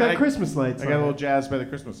lights. It's got Christmas lights I got a on little it. jazzed by the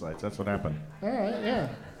Christmas lights. That's what happened. All right, yeah.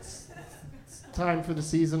 It's time for the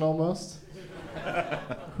season almost.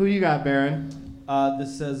 Who you got, Baron?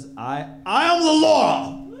 This says, I am the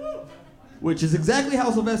law! Which is exactly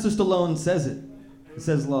how Sylvester Stallone says it. It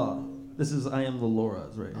says law. This is I am the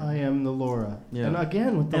Laura's right here. I am the Laura. Yeah. And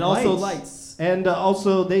again with the And lights. also lights. And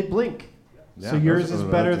also they blink. Yeah, so yours those is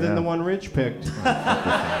are better the- than yeah. the one Rich picked.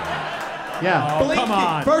 Yeah. Oh, come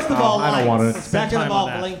on. First of all, I don't lights. want it. Spend Second time of all, on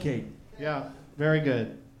that. blinking. Yeah. Very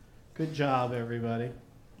good. Good job, everybody.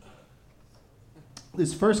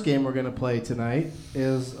 This first game we're going to play tonight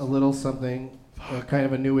is a little something, kind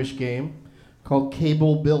of a newish game called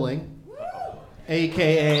Cable Billing,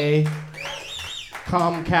 a.k.a.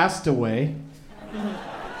 Comcastaway.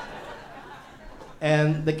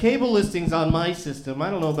 And the cable listings on my system, I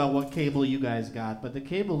don't know about what cable you guys got, but the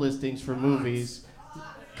cable listings for movies,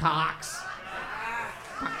 Cox.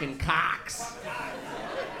 Fucking Cox.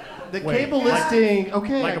 The Wait, cable like- listing,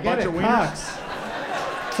 okay, like I a get bunch it, of wieners? Cox.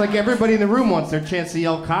 It's like everybody in the room wants their chance to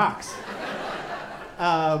yell Cox.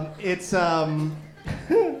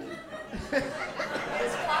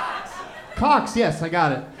 Cox, yes, I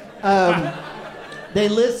got it. They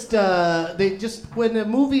list, when the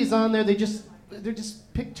movie's on there, they just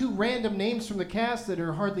pick two random names from the cast that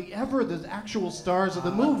are hardly ever the actual stars of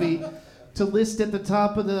the movie to list at the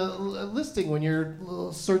top of the listing when you're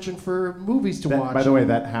searching for movies to watch. By the way,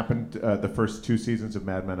 that happened the first 2 seasons of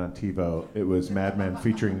Mad Men on TiVo. It was Mad Men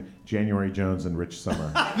featuring January Jones and Rich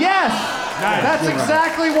Sommer. Yes! That's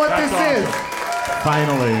exactly what this is.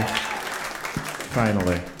 Finally.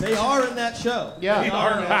 Finally. They are in that show. Yeah, They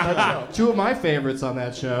are in that show. two of my favorites on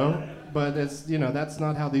that show, but it's that's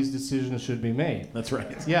not how these decisions should be made. That's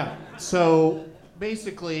right. Yeah. So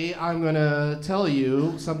basically, I'm gonna tell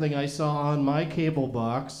you something I saw on my cable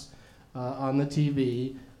box on the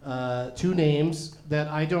TV. Two names that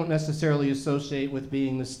I don't necessarily associate with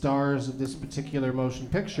being the stars of this particular motion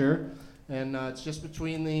picture, and it's just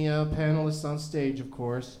between the panelists on stage, of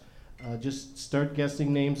course. Just start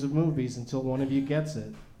guessing names of movies until one of you gets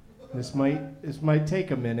it. This might take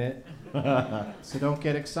a minute, so don't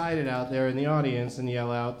get excited out there in the audience and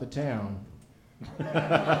yell out the town.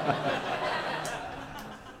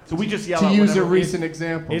 So we just yell To out use a whenever recent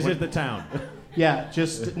example. Is it the town? Yeah,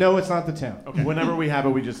 no, it's not the town. Okay. Whenever we have it,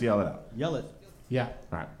 we just yell it out. Yell it. Yeah.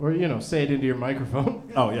 All right. Or say it into your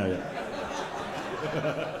microphone. Oh, yeah.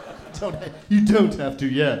 You don't have to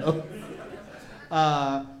yell.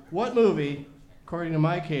 What movie, according to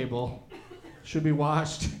my cable, should be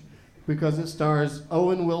watched because it stars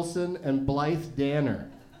Owen Wilson and Blythe Danner?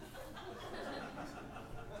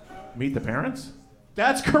 Meet the Parents?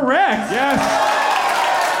 That's correct. Yes.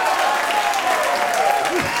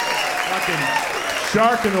 Fucking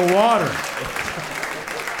shark in the water.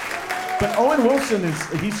 But Owen Wilson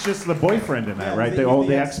he's just the boyfriend in that, right?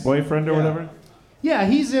 The ex-boyfriend or whatever? Yeah,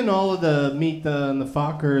 he's in all of the Meet the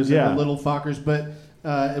Fockers Yeah. and the Little Fockers, but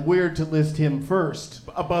weird to list him first.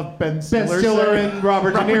 Above Ben Stiller. Ben Stiller and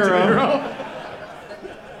Robert De Niro.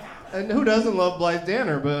 And who doesn't love Blythe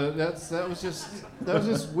Danner? But that was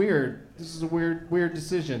just weird. This is a weird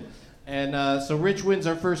decision. And so Rich wins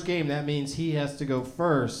our first game. That means he has to go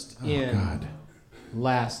first in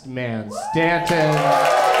Last Man Stanton.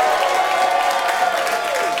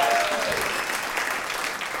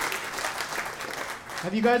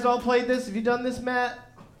 Have you guys all played this? Have you done this, Matt?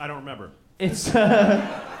 I don't remember. It's.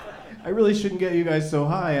 I really shouldn't get you guys so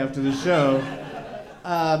high after the show.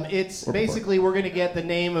 It's basically we're going to get the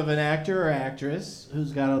name of an actor or actress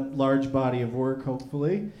who's got a large body of work,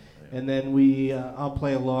 hopefully, and then I'll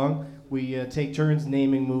play along. We take turns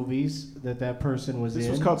naming movies that person was in.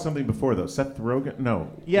 This was called something before, though. Seth Rogen?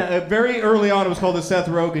 No. Yeah, very early on it was called the Seth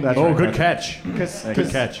Rogen. That's Game. right. Good catch. Good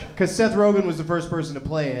catch. Because Seth Rogen was the first person to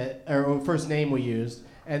play it, or first name we used.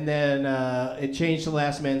 And then it changed to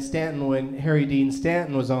Last Man Stanton when Harry Dean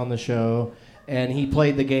Stanton was on the show, and he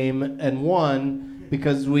played the game and won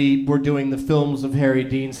because we were doing the films of Harry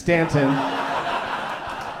Dean Stanton.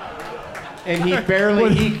 And he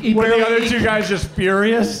barely... Were the other two guys just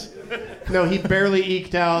furious? No, he barely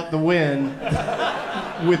eked out the win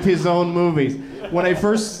with his own movies. When I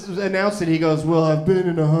first announced it, he goes, "Well, I've been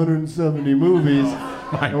in 170 movies."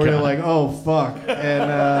 And we're like, "Oh, fuck."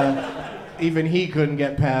 And even he couldn't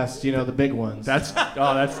get past, the big ones. That's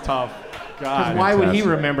tough. God. Why would he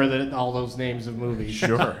remember all those names of movies?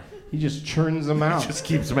 Sure. He just churns them out. He just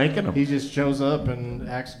keeps making them. He just shows up and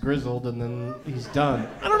acts grizzled, and then he's done.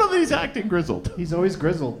 I don't know that he's acting grizzled. He's always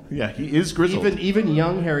grizzled. Yeah, he is grizzled. Even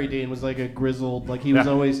young Harry Dean was like a grizzled, like he was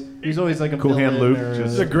always like a Cool Hand villain Luke, or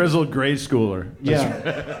Just a grizzled grade schooler.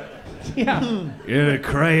 yeah. Yeah. Get the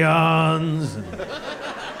crayons. And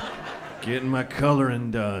getting my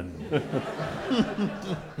coloring done.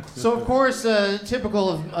 So of course,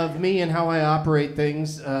 typical of me and how I operate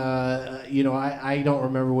things, I don't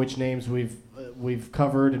remember which names we've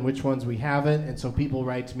covered and which ones we haven't, and so people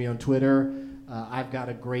write to me on Twitter. I've got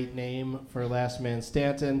a great name for Last Man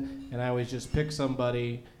Stanton, and I always just pick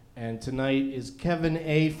somebody. And tonight is Kevin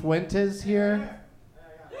A. Fuentes here.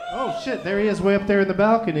 Oh shit! There he is, way up there in the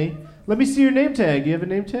balcony. Let me see your name tag. Do you have a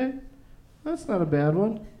name tag? That's not a bad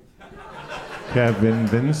one. Kevin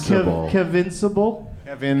Vincible. Kevincible.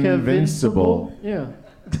 Kevin Vincible. Yeah.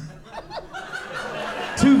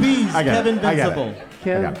 Two V's. I got Kevin it. I got Vincible.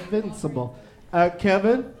 it. Kevincible.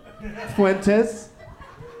 Kevin Fuentes.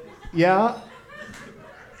 Yeah.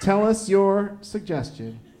 Tell us your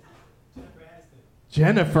suggestion.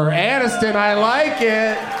 Jennifer Aniston. I like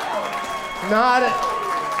it. It's not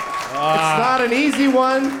an easy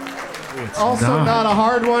one. Also not a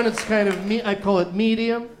hard one. It's kind of I call it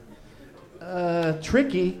medium.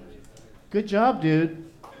 Tricky. Good job, dude.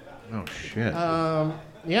 Oh, shit.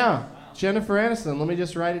 Yeah. Jennifer Aniston. Let me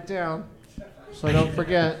just write it down so I don't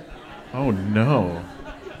forget. Oh, no.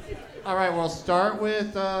 All right, we'll start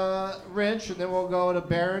with Rich, and then we'll go to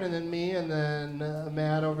Baron, and then me, and then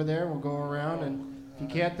Matt over there. We'll go around, and if you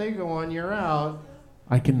can't think of one, you're out.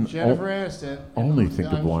 I can Jennifer Aniston. only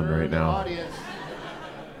think of I'm one sure right the now. Audience,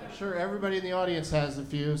 I'm sure everybody in the audience has a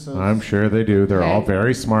few. So I'm sure they do. They're all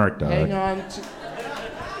very smart, Doug. Hang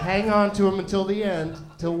on to them until the end,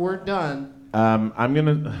 till we're done. I'm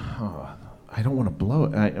going to... I don't want to blow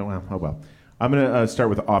it. Oh, well. I'm going to start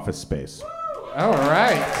with Office Space. All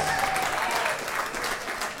right.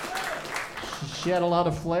 She had a lot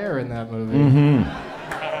of flair in that movie.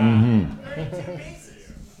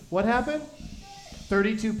 What happened?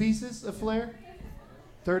 32 pieces of flair?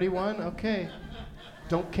 31? Okay.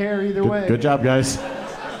 Don't care either way. Good job, guys.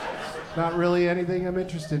 Not really anything I'm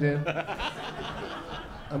interested in.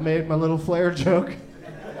 I made my little flair joke.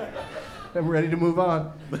 I'm ready to move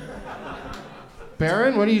on.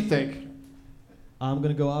 Baron, what do you think? I'm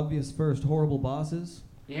gonna go obvious first. Horrible Bosses.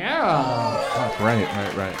 Yeah.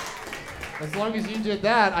 Right. As long as you did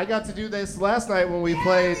that, I got to do this last night when we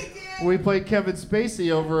played Kevin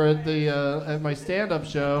Spacey over at the at my stand-up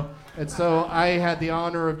show, and so I had the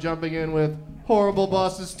honor of jumping in with Horrible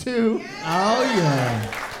Bosses 2. Oh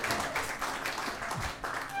yeah.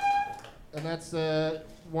 And that's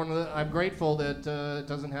one of the. I'm grateful that it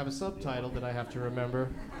doesn't have a subtitle that I have to remember.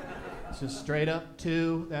 It's just straight up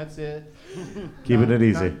 2. That's it. Keeping it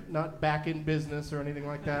easy. Not back in business or anything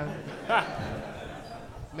like that.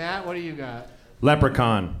 Matt, what do you got?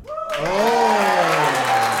 Leprechaun.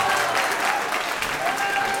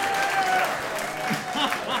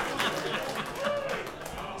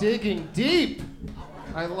 Digging deep.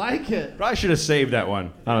 I like it. Probably should have saved that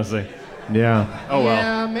one, honestly. Yeah. Oh well.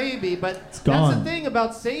 Yeah, maybe, but that's gone. the thing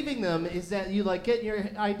about saving them is that you like get your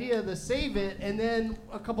idea to save it, and then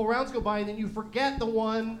a couple rounds go by, and then you forget the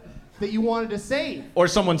one that you wanted to save. Or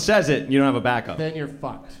someone says it and you don't have a backup. Then you're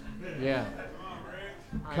fucked. Yeah.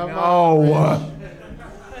 Come Oh. on.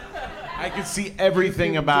 I can see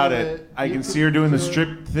everything about it. I can see her doing the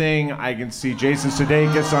strip thing. I can see Jason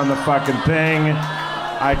Sudeikis on the fucking thing.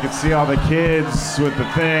 I can see all the kids with the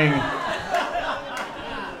thing.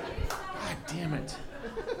 God damn it.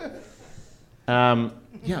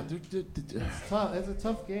 Yeah. It's tough. It's a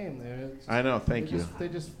tough game there. I know. Thank you. They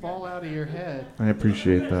just fall out of your head. I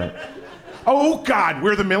appreciate that. Oh God,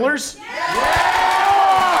 we're the Millers.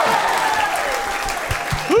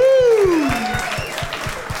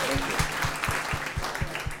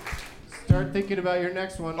 Start thinking about your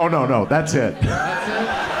next one. Oh no, that's it.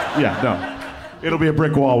 That's it? Yeah, no. It'll be a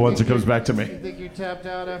brick wall once it comes back to You me. think you tapped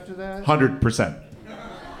out after that? 100%.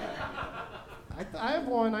 I have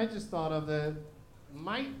one I just thought of that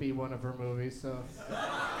might be one of her movies, so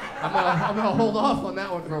I'm gonna hold off on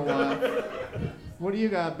that one for a while. What do you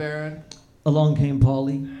got, Baron? Along Came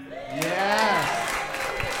Polly. Yes.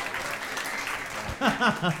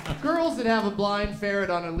 Girls that have a blind ferret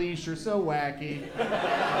on a leash are so wacky.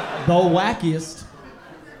 The wackiest.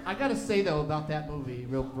 I gotta say though about that movie,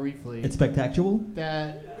 real briefly, It's spectacular.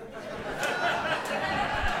 that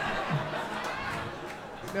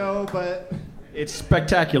no, but It's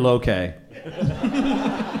spectacular, okay.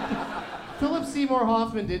 Philip Seymour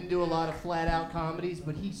Hoffman didn't do a lot of flat-out comedies,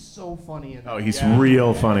 but he's so funny in that. Oh, he's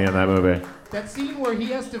real funny in that movie. That scene where he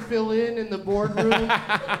has to fill in the boardroom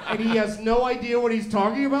and he has no idea what he's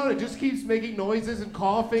talking about and just keeps making noises and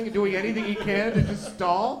coughing and doing anything he can to just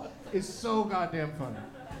stall is so goddamn funny.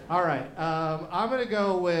 All right, I'm gonna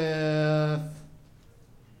go with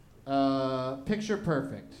Picture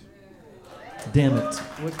Perfect Damn it.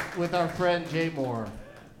 with our friend Jay Moore.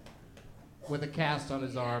 With a cast on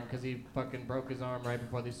his arm because he fucking broke his arm right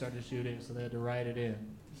before they started shooting, so they had to write it in.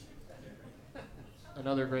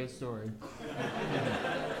 Another great story.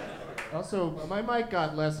 Also, my mic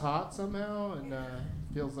got less hot somehow, and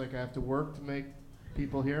feels like I have to work to make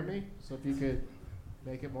people hear me. So if you could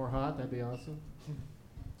make it more hot, that'd be awesome.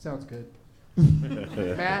 Sounds good.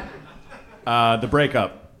 Matt? The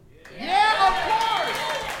Breakup. Yeah, of course!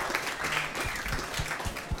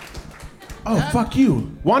 Oh, fuck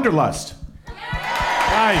you. Wanderlust.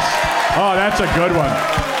 Nice. Oh, that's a good one.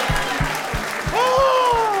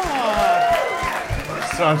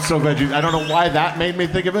 So I'm so glad you. I don't know why that made me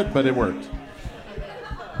think of it, but it worked.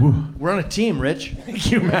 We're on a team, Rich.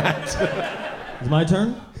 Thank you, Matt. It's my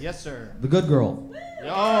turn? Yes, sir. The Good Girl.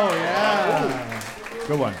 Oh, yeah.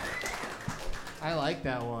 Good one. I like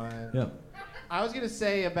that one. Yep. I was gonna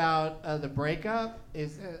say about the breakup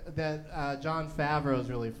is that John Favreau is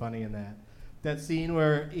really funny in that. That scene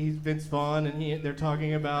where he's Vince Vaughn and they're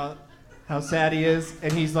talking about how sad he is,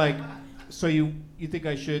 and he's like, "So you think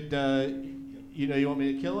I should, you want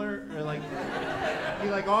me to kill her?" Or like, he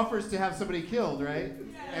like offers to have somebody killed, right?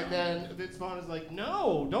 And then Vince Vaughn is like,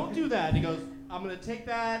 "No, don't do that." And he goes, "I'm gonna take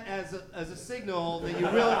that as a signal that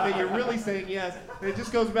you're really saying yes." And it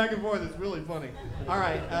just goes back and forth. It's really funny. All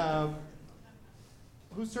right.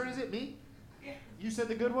 Whose turn is it? Me? You said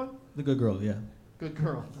the good one? The Good Girl, yeah. Good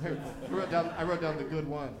girl. I wrote down the good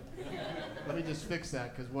one. Let me just fix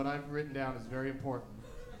that because what I've written down is very important.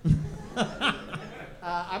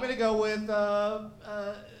 I'm going to go with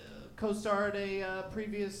co-starred a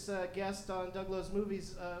previous guest on Doug Loves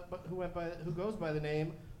Movies, who goes by the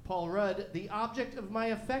name Paul Rudd, The Object of My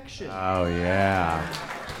Affection. Oh yeah.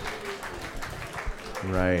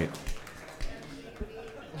 Right.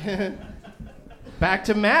 Back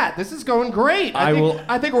to Matt. This is going great.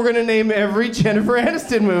 I think we're going to name every Jennifer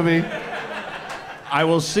Aniston movie. I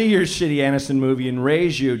will see your shitty Aniston movie and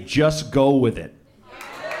raise you. Just go with it.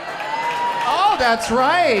 Oh, that's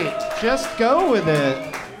right. Just go with it.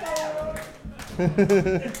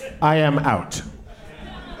 I am out.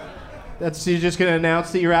 So you're just going to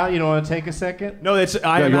announce that you're out? You don't want to take a second? No,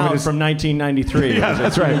 I am out from 1993. Yeah,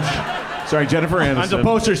 that's right. Sorry, Jennifer Aniston. On the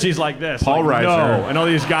poster, she's like this. Paul like, Reiser. No. And all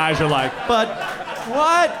these guys are like, but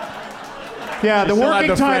what? Yeah, the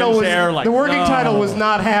working title was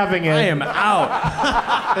not having it. I am out.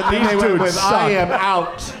 And then they went with I am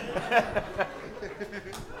out.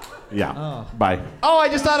 Yeah. Oh. Bye. Oh, I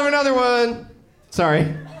just thought of another one.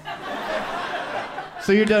 Sorry.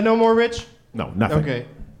 So you're done? No more, Rich? No, nothing. Okay.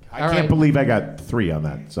 I can't believe I got 3 on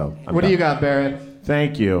that. So what do you got, Baron?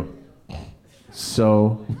 Thank you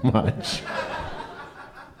so much.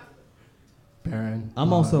 Baron.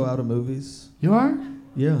 I'm also out of movies. You are?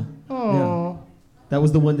 Yeah. Oh. Yeah. That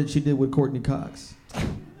was the one that she did with Courtney Cox.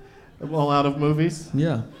 All out of movies?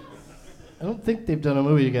 Yeah. I don't think they've done a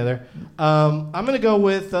movie together. I'm going to go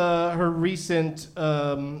with her recent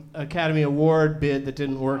Academy Award bid that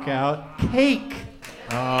didn't work out. Cake.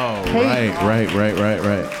 Oh, Cake. right.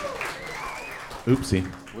 Oopsie.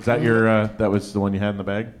 Was that your, that was the one you had in the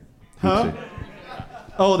bag? Huh? Oopsie.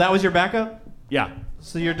 Oh, that was your backup? Yeah.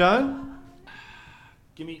 So you're done?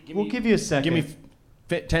 We'll give you a second. Give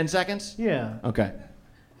me 10 seconds? Yeah. Okay.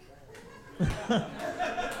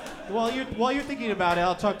 While you're thinking about it, I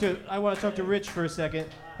want to talk to Rich for a second.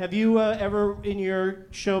 Have you ever in your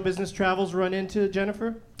show business travels run into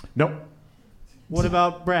Jennifer? Nope. What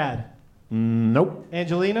about Brad? Nope.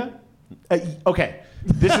 Angelina? Okay.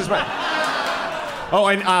 This is my... Oh,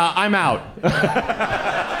 and I'm out.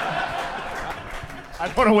 I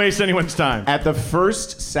don't want to waste anyone's time. At the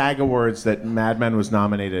first SAG Awards that Mad Men was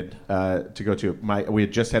nominated to go to, we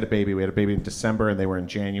had just had a baby. We had a baby in December, and they were in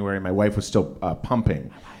January. My wife was still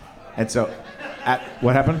pumping. And so,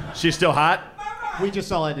 what happened? She's still hot? We just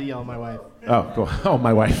all had to yell at my wife. Oh, cool. Oh,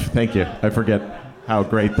 my wife. Thank you. I forget how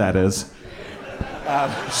great that is.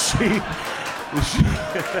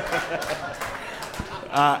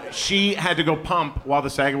 She had to go pump while the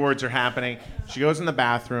SAG Awards are happening. She goes in the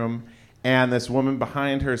bathroom, and this woman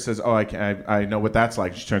behind her says, "Oh, I know what that's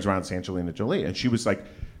like." She turns around and sees Angelina Jolie, and she was like,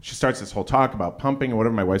 she starts this whole talk about pumping or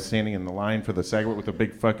whatever. My wife's standing in the line for the SAG Award with a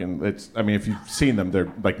big fucking. If you've seen them,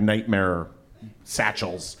 they're like nightmare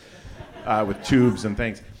satchels with tubes and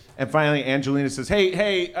things. And finally, Angelina says,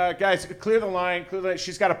 "Hey, guys, clear the line.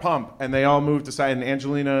 She's got a pump." And they all moved aside, and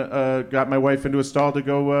Angelina got my wife into a stall to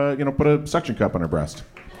go, put a suction cup on her breast.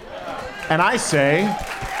 And I say,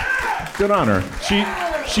 good on her.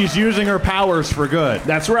 She's using her powers for good.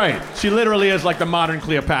 That's right. She literally is like the modern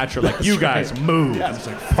Cleopatra. Like, you guys move. Yeah, it's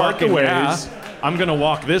like, part the ways. Yeah, I'm going to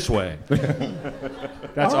walk this way.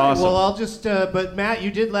 That's awesome. Well, I'll just, but Matt,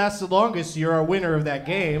 you did last the longest. So you're our winner of that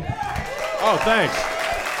game. Oh, thanks.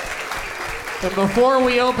 And before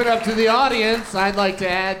we open up to the audience, I'd like to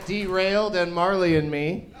add Derailed and Marley and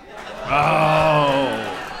Me. Oh.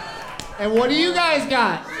 And what do you guys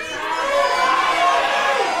got?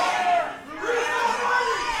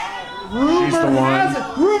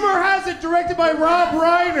 Rumor has it, directed by Rob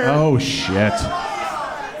Reiner. Oh, shit.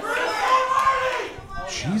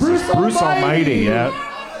 Jesus, Bruce Almighty, yeah.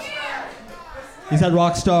 He's had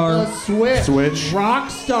Rockstar. Switch.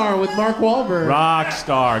 Rockstar with Mark Wahlberg.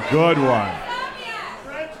 Rockstar, good one.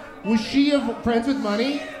 Was she Friends with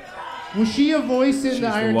Money? Was she a voice in The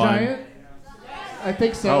Iron Giant? I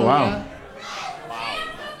think so. Oh, wow. Yeah.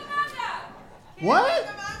 What?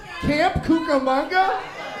 Camp Cucamonga?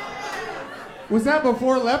 Was that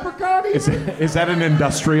before Leprechaun? Is that an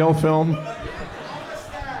industrial film?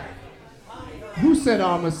 Who said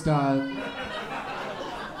Amistad?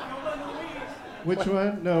 Which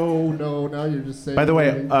one? No, now you're just saying. By the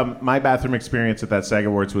way, my bathroom experience at that SAG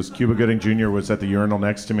Awards was Cuba Gooding Jr. was at the urinal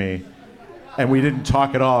next to me, and we didn't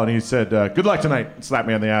talk at all, and he said, "Good luck tonight," and slapped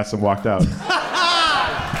me on the ass and walked out. It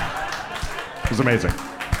was amazing.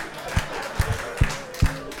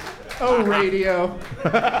 Oh, radio.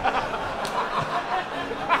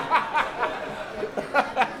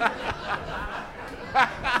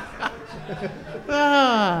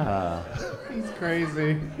 He's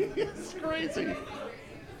crazy. He's crazy.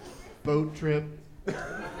 Boat trip.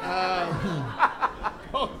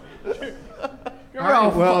 All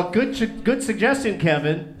right, well, good suggestion,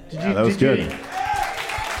 Kevin. That was good.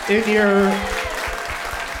 In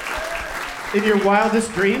your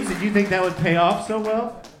wildest dreams, did you think that would pay off so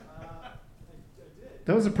well?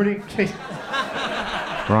 That was a pretty...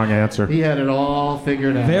 Wrong answer. He had it all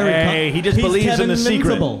figured out. Hey, he just believes Kevin in the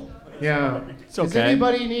secret. Invincible. Yeah. It's okay. Does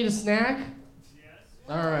anybody need a snack? Yes.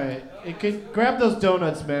 All right. Grab those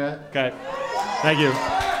donuts, Matt. Okay. Thank you.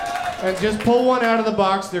 And just pull one out of the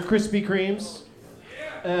box. They're Krispy Kremes.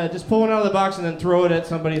 Just pull one out of the box and then throw it at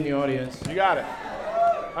somebody in the audience. You got it.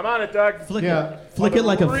 I'm on it, Doug. Flick it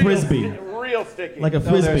like a frisbee. Real sticky. Like a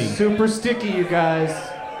No, they're frisbee. super sticky, you guys.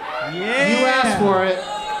 Yeah. You asked for it.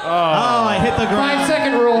 Oh, I hit the ground.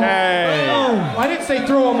 5-second rule. Hey. Oh. I didn't say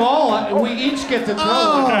throw them all. We each get to throw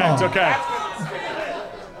Oh. one. It's okay.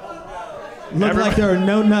 Look like there are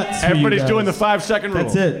no nuts for you Everybody's guys. doing the 5-second rule.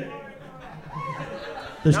 That's it.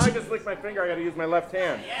 There's Now I just lick my finger. I got to use my left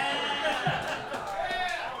hand.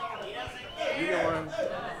 You get one.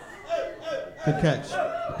 Good catch.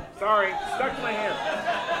 Sorry, stuck to my hand.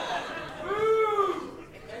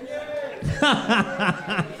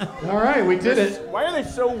 All right, we did it. Why are they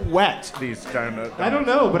so wet? These kind of. I don't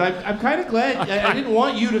know, but I'm kind of glad. I didn't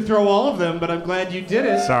want you to throw all of them, but I'm glad you did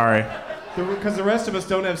it. Sorry. Because the rest of us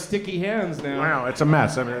don't have sticky hands now. Wow, it's a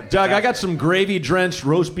mess. I mean, Doug, I got some gravy-drenched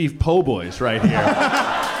roast beef po' boys right here.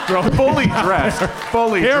 fully dressed.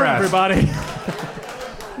 Fully Here, dressed. everybody.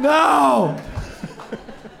 No!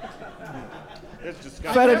 It's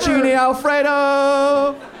disgusting. Fettuccine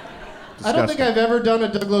Alfredo! I don't think I've ever done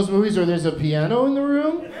a Doug Loves Movies where there's a piano in the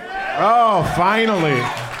room. Oh, finally.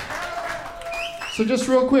 So just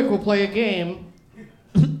real quick, we'll play a game.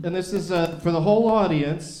 And this is for the whole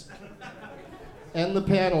audience and the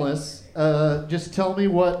panelists. Just tell me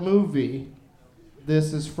what movie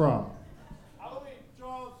this is from.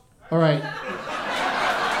 All right.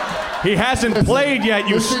 He hasn't played yet,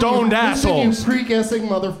 you Listen, stoned assholes. Listen, you pre-guessing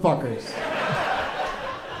motherfuckers.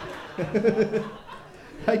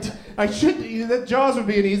 I should. That Jaws would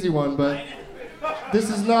be an easy one, but this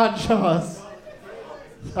is not Jaws.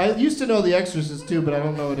 I used to know The Exorcist too, but I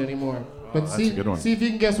don't know it anymore. But that's see, a good one. see if you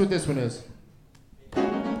can guess what this one is.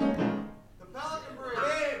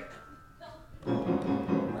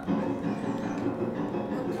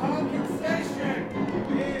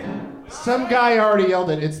 Some guy already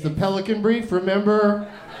yelled it. It's the Pelican Brief. Remember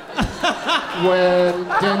when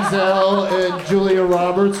Denzel and Julia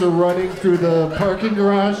Roberts are running through the parking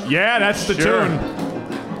garage? Yeah, that's the Sure. tune.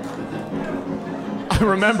 I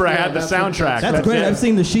remember I Yeah, had the that's what- soundtrack. That's great. it. I've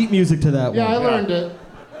seen the sheet music to that Yeah, I one. learned it.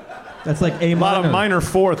 That's like A A lot minor. of minor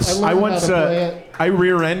fourths. I I learned once, how to play it. I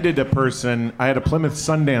rear-ended a person. I had a Plymouth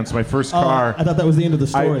Sundance, my first car. I thought that was the end of the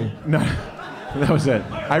story. No, that was it.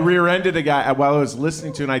 I rear-ended a guy while I was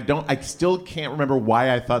listening to, and I still can't remember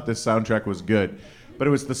why I thought this soundtrack was good, but it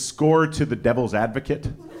was the score to The Devil's Advocate.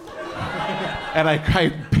 And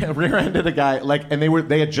I rear-ended a guy, and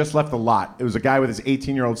they had just left the lot. It was a guy with his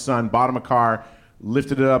 18-year-old son, bought him a car,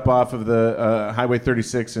 lifted it up off of the Highway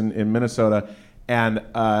 36 in Minnesota, and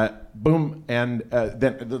boom, and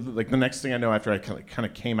then the next thing I know, after I kind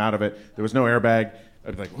of came out of it, there was no airbag.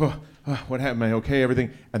 I'd be like, whoa, what happened? Am I okay? Everything.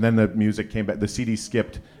 And then the music came back, the CD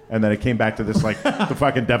skipped, and then it came back to this the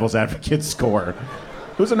fucking Devil's Advocate score.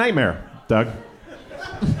 It was a nightmare, Doug.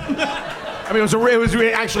 I mean,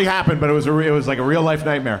 it actually happened, but it was like a real life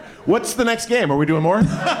nightmare. What's the next game? Are we doing more? Or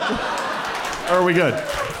are we good?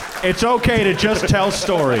 It's okay to just tell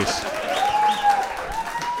stories.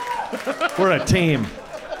 We're a team.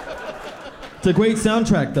 It's a great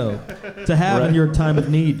soundtrack, though, to have in your time of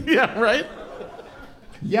need. Yeah, right?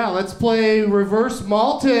 Yeah, let's play Reverse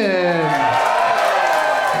Malton.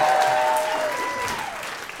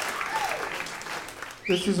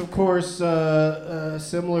 This is, of course,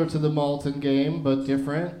 similar to the Malton game, but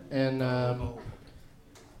different. And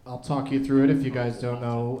I'll talk you through it if you guys don't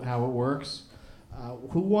know how it works.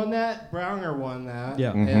 Who won that? Braunger won that.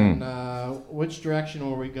 Yeah. And which direction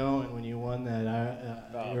were we going when you won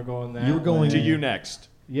that? You were going that You were going way. To you next.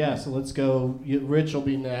 Yeah, so let's go. Rich will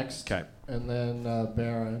be next. Okay. And then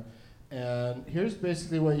Baron. And here's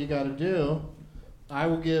basically what you got to do. I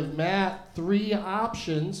will give Matt 3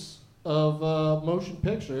 options of motion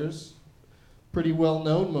pictures, pretty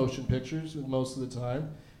well-known motion pictures most of the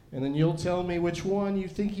time. And then you'll tell me which one you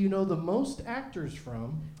think you know the most actors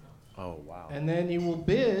from. Oh, wow. And then you will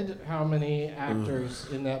bid how many actors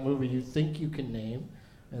in that movie you think you can name.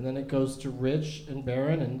 And then it goes to Rich and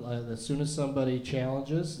Baron, and as soon as somebody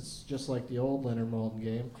challenges, it's just like the old Leonard Maltin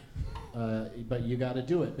game, but you got to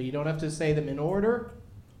do it. But you don't have to say them in order.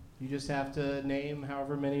 You just have to name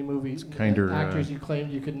however many movies, actors you claimed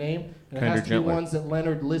you could name. And it has to be ones that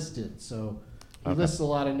Leonard listed. So he lists a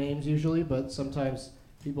lot of names usually, but sometimes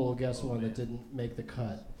people will guess one that didn't make the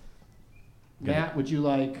cut. Matt, would you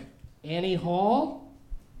like Annie Hall,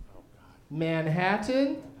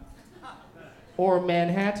 Manhattan, or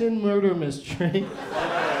Manhattan Murder Mystery?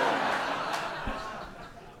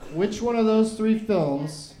 Which one of those three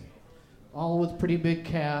films, all with pretty big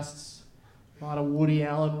casts, a lot of Woody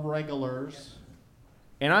Allen regulars,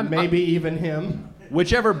 And maybe even him?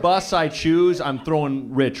 Whichever bus I choose, I'm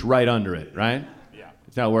throwing Rich right under it, right? Yeah.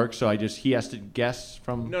 Does that work? So he has to guess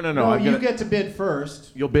from... No. You get to bid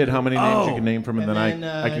first. You'll bid how many names you can name from, and then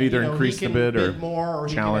I can either increase the bid or more, or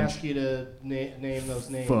challenge. he can ask you to name those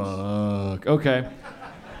names. Fuck. Okay.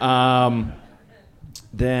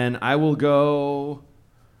 Then I will go...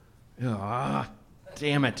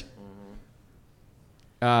 damn it.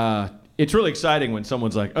 It's really exciting when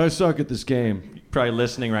someone's like, I suck at this game. You're probably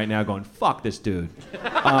listening right now going, fuck this dude.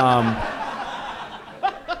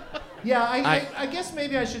 Yeah, I guess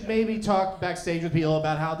maybe I should talk backstage with people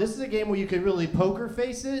about how this is a game where you could really poker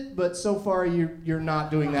face it, but so far you're not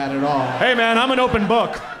doing that at all. Hey man, I'm an open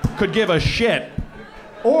book. Could give a shit.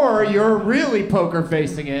 Or you're really poker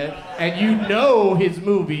facing it, and you know his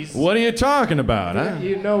movies. What are you talking about?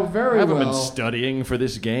 You know very well. I haven't been studying for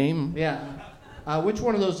this game. Yeah. Which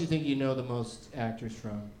one of those do you think you know the most actors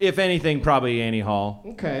from? If anything, probably Annie Hall.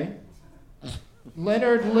 Okay.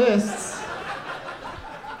 Leonard lists.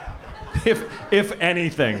 If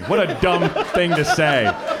anything. What a dumb thing to say.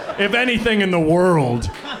 If anything in the world.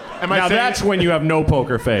 Now that's when you have no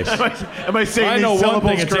poker face. Am I saying I these know one syllables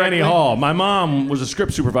thing, it's correctly? Annie Hall. My mom was a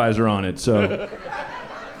script supervisor on it, so...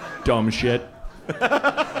 Dumb shit.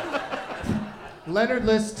 Leonard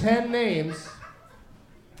lists 10 names.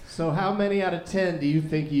 So how many out of 10 do you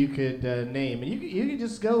think you could name? And you could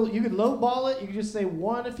just go, you could lowball it, you could just say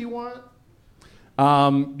 1 if you want.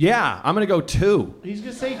 Yeah, I'm gonna go 2. He's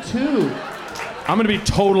gonna say 2. I'm gonna be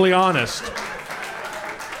totally honest.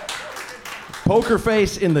 Poker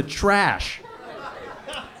face in the trash.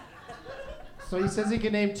 So he says he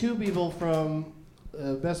can name 2 people from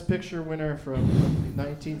Best Picture winner from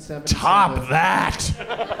 1977. Top that!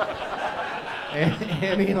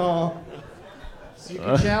 Annie Hall. So you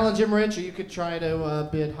can challenge him, Rich, or you could try to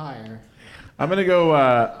bid higher. I'm gonna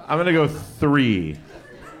go 3.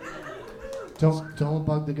 Don't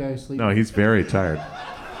bug the guy who's sleeping. No, he's very tired.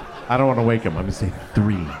 I don't want to wake him. I'm gonna say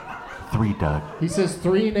 3. 3, Doug. He says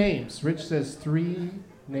 3 names. Rich says 3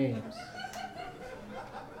 names.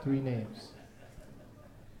 3 names.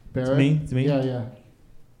 Barrett? It's me? Yeah.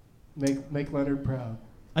 Make Leonard proud.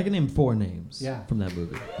 I can name 4 names Yeah. from that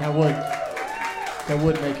movie. That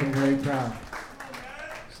would make him very proud.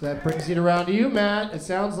 So that brings it around to you, Matt. It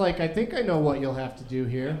sounds like I think I know what you'll have to do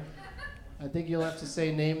here. I think you'll have to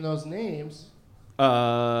say name those names.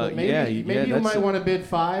 But maybe you might want to bid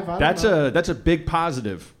 5. I don't know. That's a big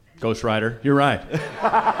positive, Ghost Rider. You're right.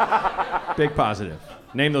 Big positive.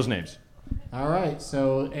 Name those names. All right,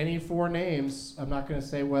 so any 4 names. I'm not going to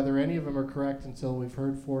say whether any of them are correct until we've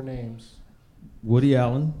heard 4 names. Woody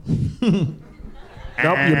Allen.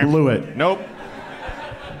 Nope, you blew it. Nope.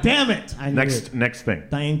 Damn it! Next thing.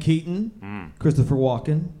 Diane Keaton. Christopher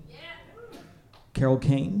Walken. Carol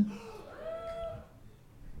Kane.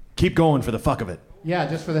 Keep going for the fuck of it. Yeah,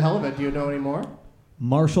 just for the hell of it. Do you know any more?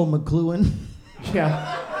 Marshall McLuhan.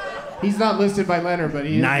 Yeah. He's not listed by Leonard, but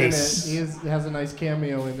he is Nice. in it. He has a nice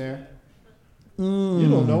cameo in there. You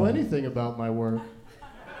don't know anything about my work.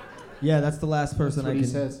 Yeah, that's the last person That's what he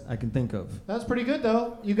says. I can think of. That's pretty good,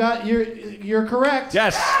 though. You're correct.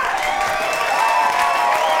 Yes.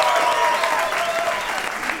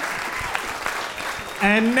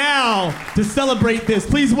 And now, to celebrate this,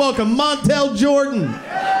 please welcome Montel Jordan.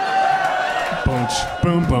 Boom,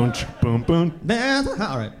 boom, boom, boom, boom.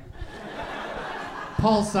 All right.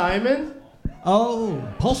 Paul Simon. Oh,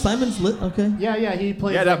 Paul Simon's lit. Okay. Yeah, he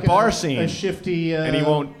plays Yeah, that like bar a scene. shifty And he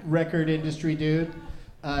won't- record industry dude.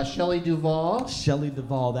 Shelley Duvall. Shelley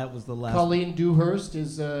Duvall, that was the last. Colleen Dewhurst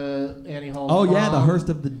is Annie Hall's Oh yeah, the mom. Hearst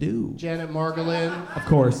of the Dew. Janet Margolin. Of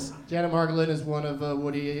course. Janet Margolin is one of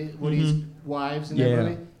Woody's wives and Yeah.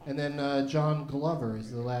 everybody. And then John Glover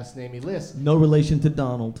is the last name he lists. No relation to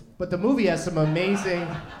Donald. But the movie has some amazing,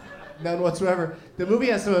 none whatsoever. The movie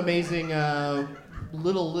has some amazing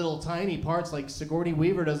little tiny parts. Like Sigourney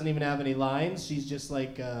Weaver doesn't even have any lines. She's just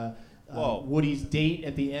like Woody's date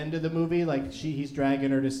at the end of the movie. Like he's dragging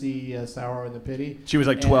her to see Sour and the Pity. She was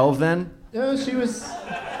like 12 then? No, she was.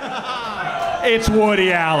 It's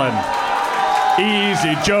Woody Allen.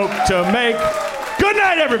 Easy joke to make. Good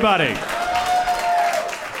night, everybody.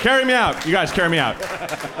 Carry me out. You guys, carry me out.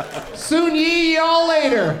 Soon ye y'all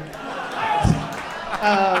later.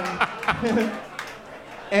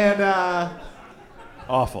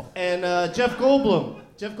 Awful. And Jeff Goldblum.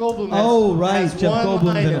 Jeff Goldblum has Jeff one Goldblum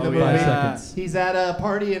line did in the it movie. 5 seconds. He's at a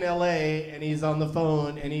party in L.A. and he's on the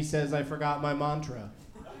phone and he says, "I forgot my mantra."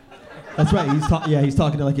 That's right. He's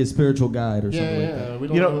talking to like his spiritual guide or something like that. We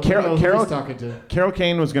don't know who he's talking to. Carol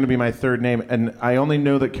Kane was going to be my third name, and I only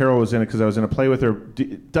know that Carol was in it because I was in a play with her.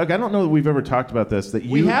 Doug, I don't know that we've ever talked about this.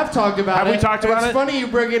 We have talked about it. Have we talked about it? It's funny you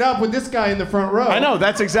bring it up with this guy in the front row. I know,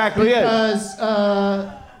 that's exactly because,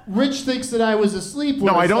 Rich thinks that I was asleep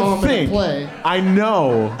when I don't think. Play. I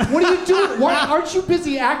know. What are you doing? Why aren't you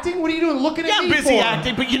busy acting? What are you doing looking at me Yeah, busy for?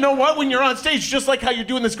 acting, but you know what? When you're on stage, just like how you're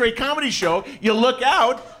doing this great comedy show, you look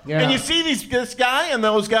out and you see this guy and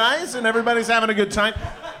those guys, and everybody's having a good time.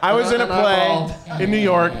 I was in a play in New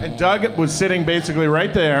York, and Doug was sitting basically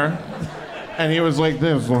right there, and he was like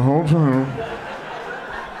this the whole time.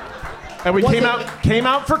 And we came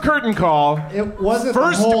out for curtain call. It wasn't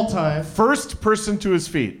the whole time. First person to his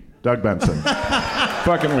feet, Doug Benson.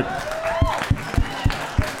 Fucking. It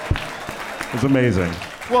was amazing.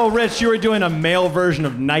 Well, Rich, you were doing a male version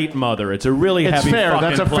of Night Mother. It's a really heavy fair. fucking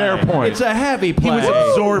That's a play. fair point. It's a heavy play. He was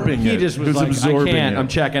absorbing He it. just was, He was like, absorbing I can't. it. I'm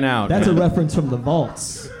checking out. That's a reference from the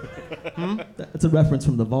vaults. That's a reference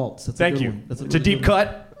from the vaults. That's Thank a good you. one. That's It's a deep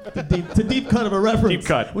cut. It's a deep cut of a reference. Deep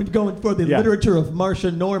cut. When you're going for the literature of Marcia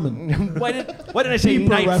Norman. Why did I say Deeper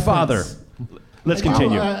Night reference. Father? Let's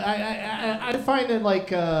continue. I find it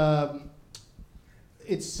like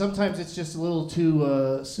it's sometimes it's just a little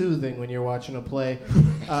too soothing when you're watching a play.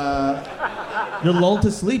 You're lulled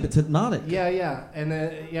to sleep. It's hypnotic. Yeah, and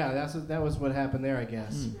that was what happened there, I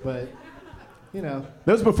guess. But you know,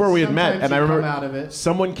 that was before we had met, sometimes and I you remember come out of it.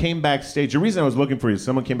 someone came backstage. The reason I was looking for you,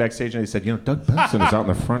 someone came backstage and they said, Doug Benson is out in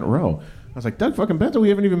the front row. I was like, Doug fucking Benson, we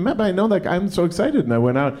haven't even met, but I know that I'm so excited. And I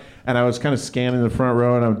went out and I was kind of scanning the front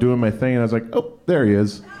row and I'm doing my thing and I was like, oh, there he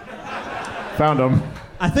is. Found him.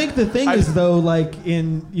 I think the thing is though, like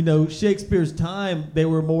in Shakespeare's time, they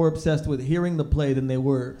were more obsessed with hearing the play than they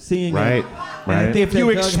were seeing it. Right. And If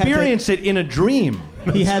you experience it in a dream,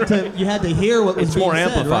 you had to hear what was it's being more said,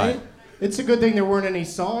 amplified. right? It's a good thing there weren't any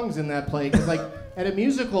songs in that play, because like at a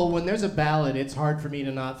musical, when there's a ballad, it's hard for me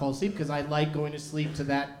to not fall asleep because I like going to sleep to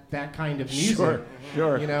that kind of music.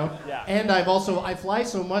 Sure. You know? Yeah. And I fly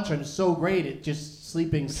so much, I'm so great at just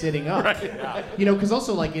sleeping sitting up. Right. Yeah. Because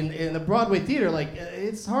also like in the Broadway theater, like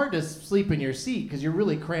it's hard to sleep in your seat because you're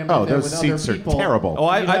really crammed in there with other people. those seats are terrible. Oh,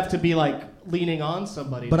 I have to be like leaning on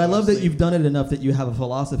somebody. But I love that sleep. you've done it enough that you have a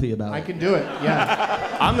philosophy about it. I can do it,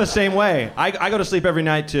 yeah. I'm the same way. I go to sleep every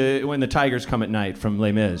night when the Tigers come at night from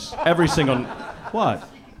Les Mis. Every single... What?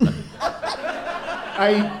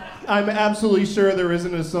 I'm absolutely sure there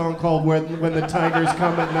isn't a song called When the Tigers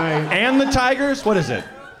Come at Night. And the Tigers? What is it?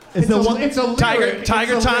 It's a lyric.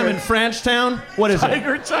 Tiger It's a Time lyric. in Frenchtown? What is it?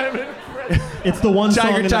 Tiger Time in French. It's the one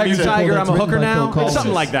song in the Tiger, musical Tiger, that's I'm a written hooker by Phil now? Collins.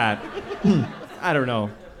 Something like that. I don't know.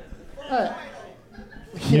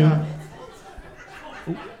 Yeah.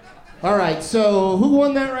 All right, so who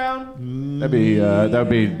won that round? That'd be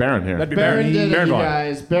Baron here. That'd be Baron Baron. did it, Baron you Vaughn.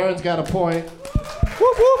 guys. Baron's got a point.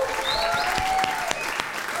 Whoop, whoop.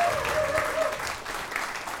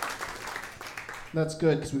 That's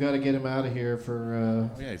good, because we got to get him out of here for...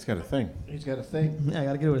 Yeah, he's got a thing. he's got a thing. Yeah, I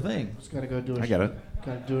gotta get to a thing. He's got to go do I get it.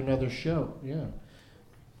 Got to do another show, yeah.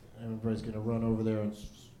 Everybody's going to run over there and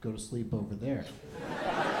go to sleep over there.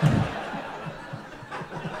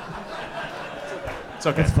 It's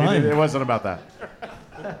okay. It's fine. It wasn't about that.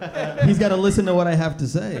 He's got to listen to what I have to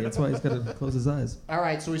say. That's why he's got to close his eyes. All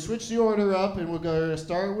right, so we switched the order up, and we're going to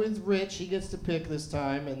start with Rich. He gets to pick this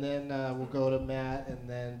time, and then we'll go to Matt, and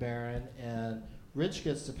then Baron, and Rich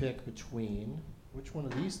gets to pick between which one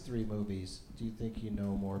of these three movies do you think you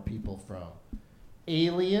know more people from?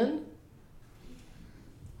 Alien,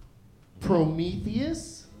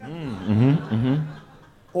 Prometheus,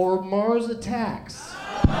 or Mars Attacks?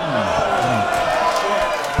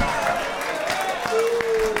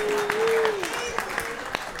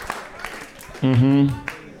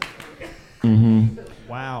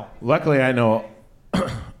 Wow. Luckily, I know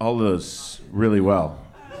all those really well.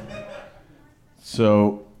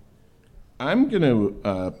 So I'm going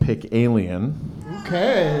to pick Alien.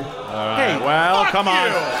 Okay. Hey, well, come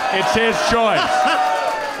on. It's his choice.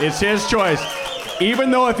 It's his choice.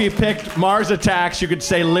 Even though if he picked Mars Attacks, you could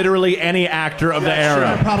say literally any actor of the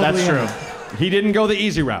era. Probably That's true. He didn't go the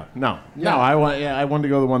easy route. No, I wanted to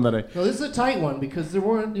go the one that I... No, this is a tight one because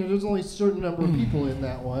there's only a certain number of people in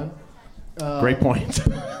that one. Great point.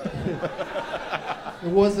 It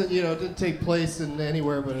wasn't, it didn't take place in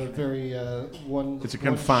anywhere but a very one. It's a one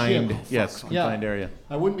confined, ship. confined area.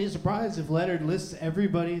 I wouldn't be surprised if Leonard lists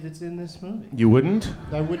everybody that's in this movie. You wouldn't?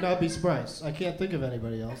 I would not be surprised. I can't think of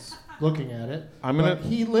anybody else looking at it. But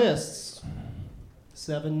he lists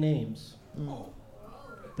 7 names.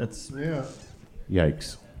 That's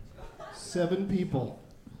Yikes. 7 people.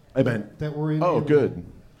 I meant. That were in. Oh, the good.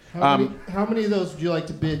 How many of those would you like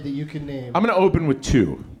to bid that you can name? I'm going to open with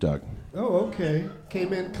 2, Doug. Oh, okay.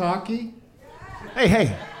 Came in cocky.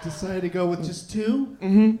 Hey. Decided to go with just 2.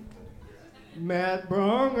 Mm-hmm. Matt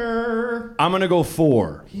Braunger. I'm gonna go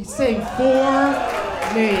 4. He's saying 4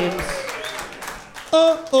 names.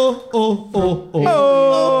 Oh.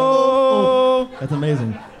 That's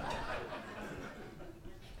amazing.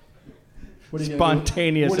 Spontaneous MC MC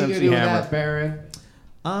Hammer. What are you gonna do with Hammer. that, Baron?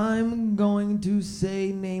 I'm going to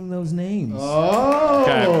say name those names. Oh.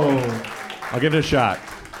 Okay. I'll give it a shot.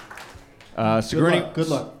 Sigourney. Good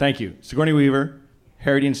luck. Thank you. Sigourney Weaver,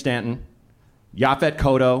 Harry Dean Stanton, Yaphet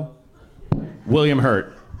Kotto, William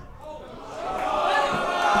Hurt.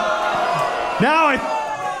 Now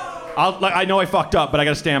I know I fucked up, but I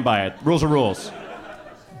gotta stand by it. Rules are rules.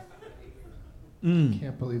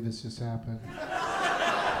 Can't believe this just happened.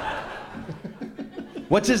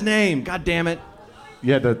 What's his name? God damn it.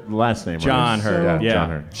 Yeah, the last name. John right? Hurt. Yeah, John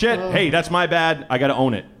Hurt. Shit. Hey, that's my bad. I gotta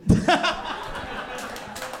own it.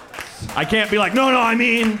 I can't be like, no, I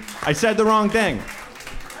mean, I said the wrong thing.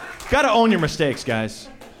 Gotta own your mistakes, guys.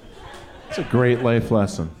 It's a great life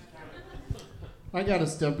lesson. I gotta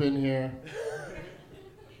step in here.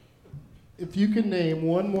 If you can name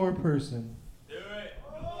one more person.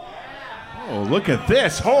 Oh, look at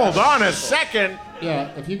this. Hold on a second. Yeah,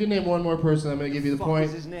 if you can name one more person, I'm gonna give you the point.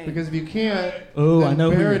 Is his name? Because if you can't, Oh, I then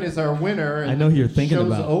know who Baron you're- is our winner. And I know who you're thinking show's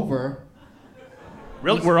about. over.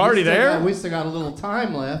 Really? We're already there? We still got a little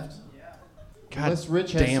time left. God Unless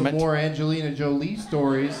Rich has damn some it. more Angelina Jolie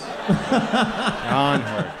stories. John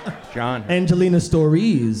Hurt. John Hurt. Angelina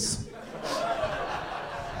Stories.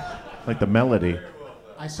 Like the melody.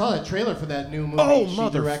 I saw that trailer for that new movie Oh, she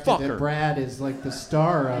directed motherfucker. that Brad is like the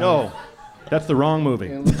star of. No, that's the wrong movie.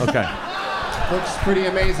 Yeah. Okay. Looks pretty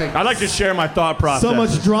amazing. I'd like to share my thought process. So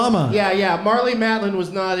much drama. Yeah. Marley Matlin was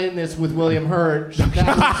not in this with William Hurt.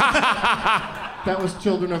 That was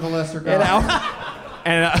Children of a Lesser God.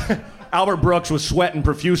 And Albert Brooks was sweating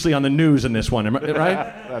profusely on the news in this one,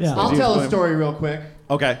 right? Yeah. I'll tell a story real quick.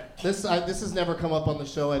 Okay. This has never come up on the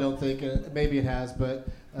show, I don't think. Maybe it has, but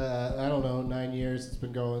I don't know. 9 years it's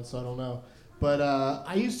been going, so I don't know. But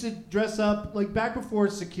I used to dress up, like back before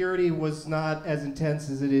security was not as intense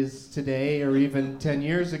as it is today or even 10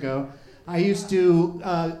 years ago. I used to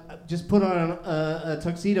just put on a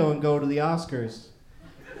tuxedo and go to the Oscars.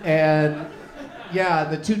 And yeah,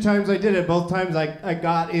 the 2 times I did it, both times I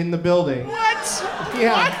got in the building. What?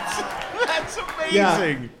 Yeah. What? That's amazing.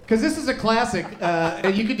 Yeah, because this is a classic.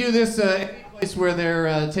 And you could do this any place where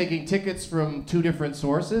they're taking tickets from 2 different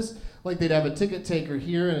sources. Like they'd have a ticket taker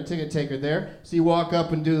here and a ticket taker there. So you walk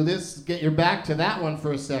up and do this, get your back to that one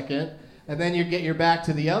for a second, and then you get your back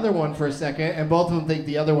to the other one for a second, and both of them think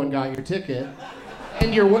the other one got your ticket.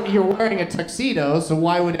 And you're wearing a tuxedo, so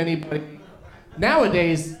why would anybody...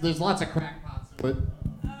 Nowadays, there's lots of crackpots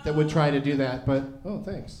that would try to do that, but... Oh,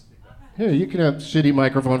 thanks. Here, you can have a shitty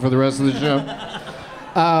microphone for the rest of the show.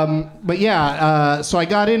 But yeah, so I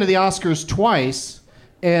got into the Oscars twice,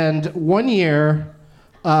 and one year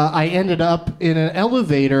I ended up in an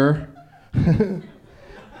elevator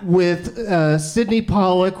with Sidney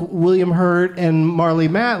Pollack, William Hurt, and Marley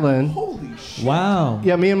Matlin. Holy shit. Wow.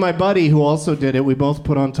 Yeah, me and my buddy who also did it, we both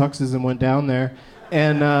put on tuxes and went down there.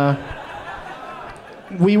 And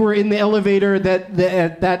we were in the elevator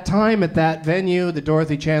at that time at that venue, the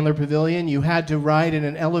Dorothy Chandler Pavilion. You had to ride in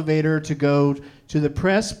an elevator to go to the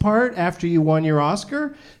press part after you won your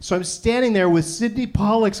Oscar. So I'm standing there with Sidney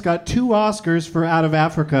Pollack's got 2 Oscars for Out of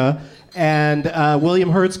Africa, and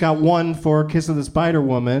William Hurt's got 1 for Kiss of the Spider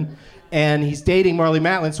Woman. And he's dating Marley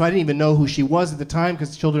Matlin, so I didn't even know who she was at the time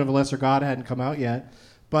because Children of a Lesser God hadn't come out yet.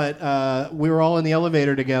 But we were all in the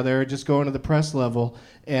elevator together, just going to the press level.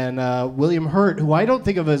 And William Hurt, who I don't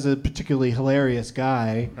think of as a particularly hilarious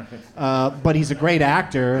guy, but he's a great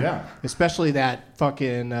actor, especially that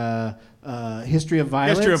fucking History of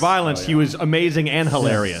Violence. History of Violence, he was amazing and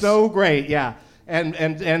hilarious. So great, yeah. And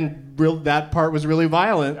that part was really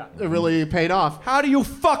violent. It really paid off. How do you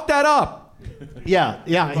fuck that up?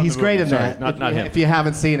 Yeah, he's great in Sorry, that. not him. If you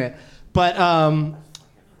haven't seen it. But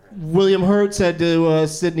William Hurt said to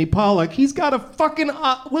Sidney Pollack, he's got a fucking...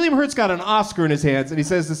 William Hurt's got an Oscar in his hands, and he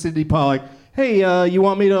says to Sidney Pollack, hey, you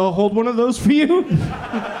want me to hold one of those for you?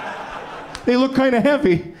 they look kind of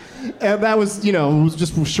heavy. And that was, it was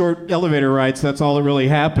just short elevator rides. That's all that really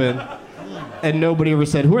happened. And nobody ever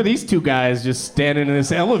said, who are these two guys just standing in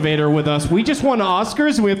this elevator with us? We just won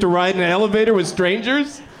Oscars and we have to ride in an elevator with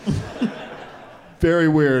strangers? Very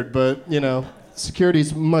weird, but,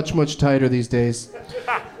 security's much, much tighter these days.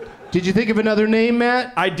 Did you think of another name,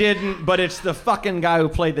 Matt? I didn't, but it's the fucking guy who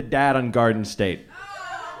played the dad on Garden State.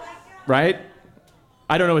 Right?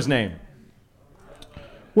 I don't know his name.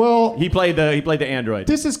 Well, he played the android.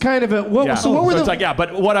 This is kind of a what? Yeah. So what were so the? It's like, yeah,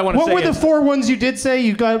 but what I want to say What were the is, 4 ones you did say?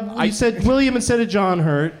 You said William instead of John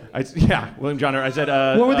Hurt. William John Hurt. I said.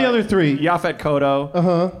 What were the other 3? Yaphet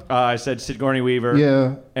Kotto. I said Sigourney Weaver.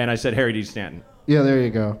 Yeah. And I said Harry D. Stanton. Yeah, there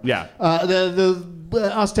you go. Yeah. The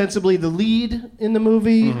ostensibly the lead in the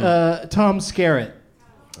movie, Tom Skerritt.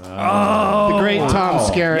 Oh, the great Tom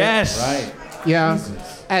Skerritt. Yes. Right. Yeah.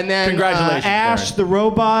 Jesus. And then Congratulations, Ash Skerritt. the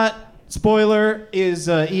robot. Spoiler is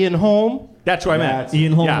Ian Holm. That's what I meant.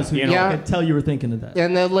 Ian Holm Yeah, is who Ian Holm. I could tell you were thinking of that.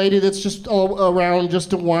 And the lady that's just all around just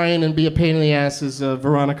to whine and be a pain in the ass is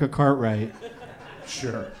Veronica Cartwright.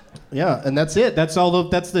 Sure. Yeah, and that's it. That's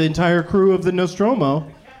the entire crew of the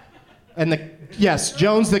Nostromo. And yes,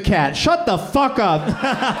 Jones the cat. Shut the fuck up.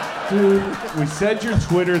 Dude, we said your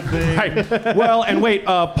Twitter thing. Right. Well, and wait,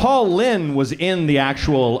 Paul Lynn was in the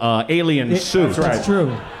actual alien suit. That's right. That's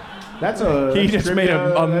true. He just made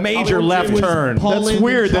a major left turn. That's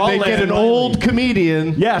weird that they get an old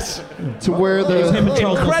comedian. Yes. To wear the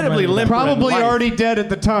incredibly limp. probably already dead at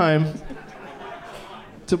the time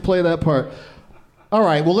to play that part. All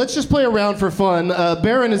right, well, let's just play around for fun.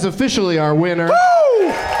 Baron is officially our winner.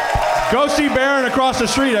 Woo! Go see Baron across the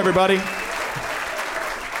street, everybody.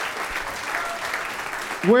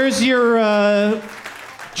 Where's your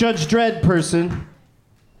Judge Dredd person?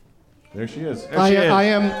 There she is. I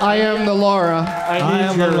am the Laura. I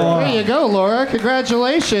am the Laura. There you go, Laura.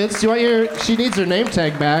 Congratulations. Do you want she needs her name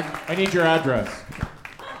tag back. I need your address.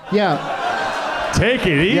 Yeah. Take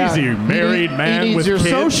it easy, Yeah. married man He needs with your kids.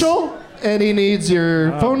 social, and he needs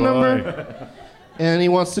your phone boy. number, and he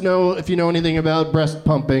wants to know if you know anything about breast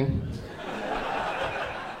pumping.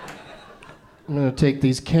 I'm gonna take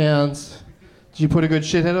these cans. Did you put a good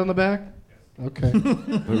shithead on the back? Okay.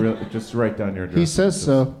 Just write down your address. He says Just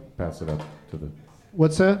so. Pass it up to the...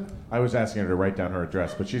 What's that? I was asking her to write down her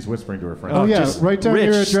address, but she's whispering to her friend. Oh, yeah. Write down Rich,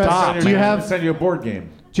 your address. stop, Do you I'm have gonna send you a board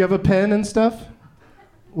game. Do you have a pen and stuff?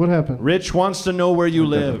 What happened? Rich wants to know where you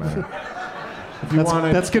live. If you want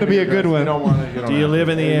it, that's gonna be a good If one. you don't want it, you don't Do you have live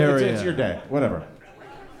to. in the It's area? your day. Whatever.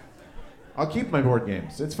 I'll keep my board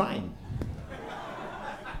games. It's fine.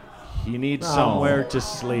 He needs somewhere to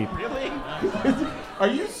sleep. Really? Are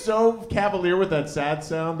you so cavalier with that sad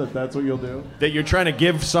sound that's what you'll do? That you're trying to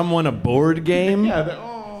give someone a board game? Yeah.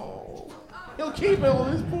 He'll keep all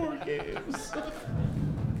his board games.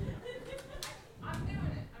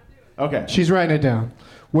 Okay. She's writing it down.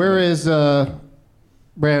 Where is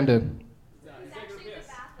Brandon?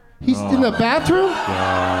 He's in the bathroom?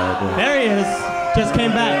 There he is. Just came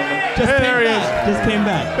back. Just came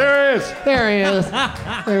back. There it is. There he is.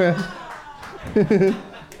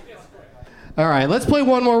 All right, let's play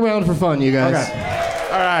one more round for fun, you guys.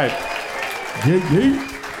 All right.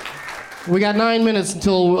 We got 9 minutes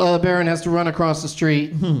until Baron has to run across the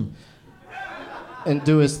street and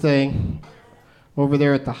do his thing over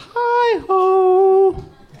there at the Hi-Ho.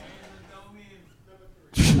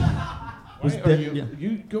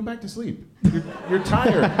 You go back to sleep. You're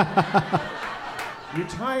tired. You're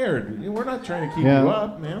tired. We're not trying to keep you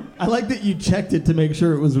up, man. I like that you checked it to make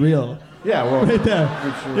sure it was real. Yeah, well. Right there.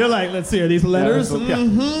 Sure. You're like, let's see, are these letters? Yeah.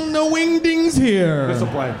 No wingdings here. This'll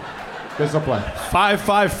play.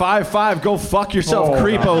 5555. Go fuck yourself,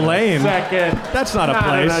 creepo lame. Second. That's not a An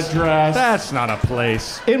place. address. That's not a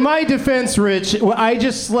place. In my defense, Rich, I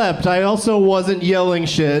just slept. I also wasn't yelling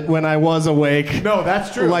shit when I was awake. No,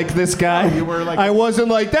 that's true. Like this guy. No, you were like. I wasn't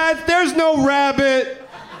like that. There's no rabbit.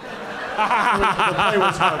 The play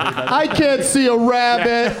was hungry. I can't see a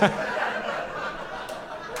rabbit.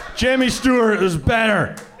 Jimmy Stewart is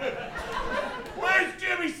better. Where's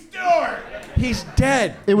Jimmy Stewart? He's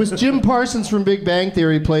dead. It was Jim Parsons from Big Bang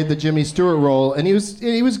Theory played the Jimmy Stewart role, and he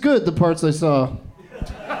was good. The parts I saw.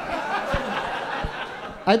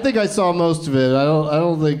 I think I saw most of it. I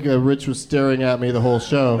don't think Rich was staring at me the whole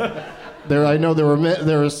show. I know there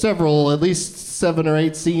were several, at least 7 or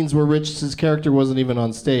 8 scenes where Rich's character wasn't even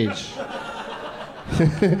on stage.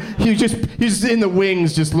 He's in the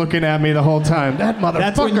wings just looking at me the whole time. That motherfucker.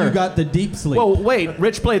 That's when you got the deep sleep. Well, wait.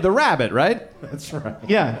 Rich played the rabbit, right? That's right.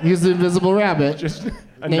 Yeah, he's the invisible rabbit. Just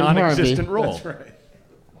a named non-existent Harvey. role. That's right.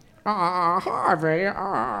 Harvey.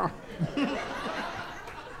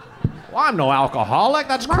 Well, I'm no alcoholic.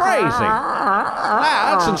 That's crazy.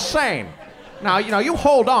 That's insane. Now, you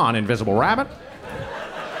hold on, Invisible Rabbit.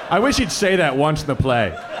 I wish he'd say that once in the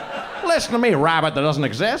play. Listen to me, rabbit that doesn't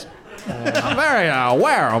exist. I'm very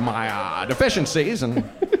aware of my deficiencies, and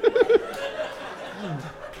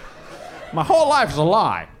my whole life is a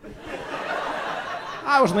lie.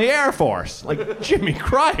 I was in the Air Force. Like, Jimmy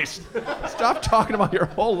Christ. Stop talking about your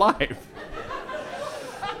whole life.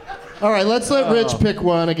 All right, let's let Rich pick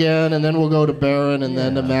one again, and then we'll go to Baron and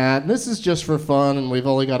then to Matt. And this is just for fun, and we've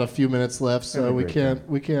only got a few minutes left, so we can't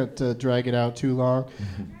drag it out too long.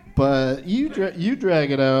 But you drag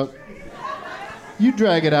it out. You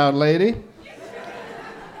drag it out, lady.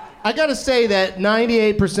 I gotta say that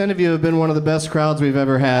 98% of you have been one of the best crowds we've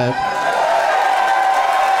ever had.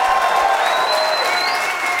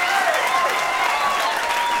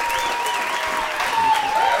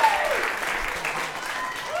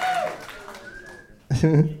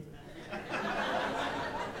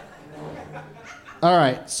 All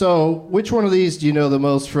right, so which one of these do you know the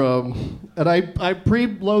most from? And I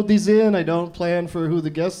pre-load these in. I don't plan for who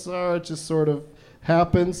the guests are. It just sort of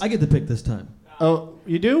happens. I get to pick this time. Oh,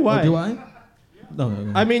 you do? Why? Oh, do I?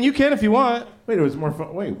 No. I mean, you can if you want. Wait, it was more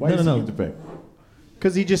fun. Wait, why does he get to pick?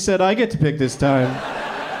 Because he just said I get to pick this time.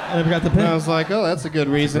 I never got to pick. And I was like, oh, that's a good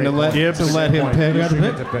reason to let him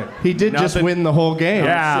pick. He did Nothing. just win the whole game.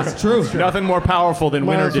 Yeah, it's true. Nothing more powerful than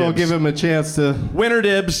Might winner as well dibs. give him a chance to Winner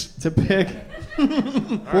dibs. pick.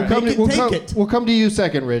 We'll come to you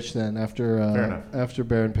second, Rich. Then after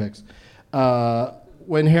Baron picks.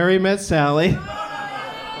 When Harry Met Sally,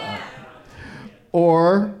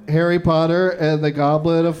 or Harry Potter and the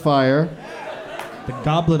Goblet of Fire. The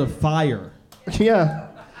Goblet of Fire. Yeah.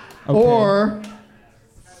 Okay. Or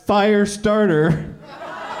Fire Starter.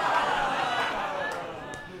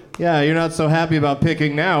 Yeah, you're not so happy about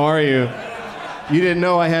picking now, are you? You didn't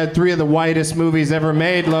know I had 3 of the whitest movies ever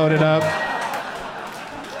made loaded up.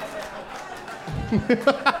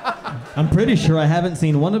 I'm pretty sure I haven't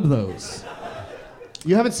seen one of those.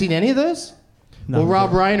 You haven't seen any of those? No, well, Rob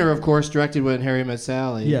Reiner, of course, directed When Harry Met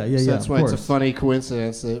Sally. Yeah, so that's why it's a course. funny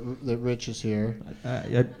coincidence that Rich is here.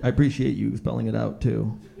 I appreciate you spelling it out,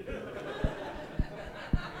 too.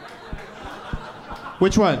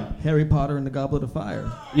 Which one? Harry Potter and the Goblet of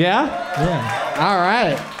Fire. Yeah? Yeah. All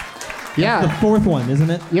right. Yeah. That's the 4th one, isn't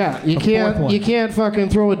it? Yeah, you The 4th one. can't fucking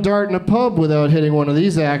throw a dart in a pub without hitting one of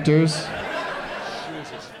these actors.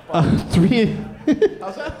 3.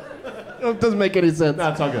 How's that? It doesn't make any sense. No,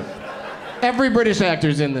 it's all good. Every British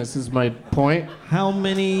actor's in this, is my point. How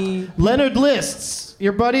many? Leonard lists.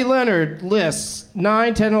 Your buddy Leonard lists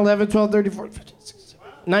 9, 10, 11, 12, 13, 14, 15, 16,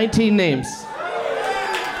 19 names.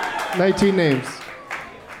 19 names.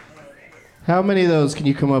 How many of those can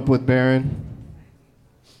you come up with, Baron?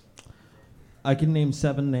 I can name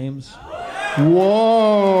 7 names.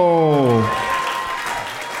 Whoa.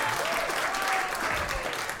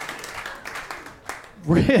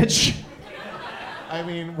 Rich. I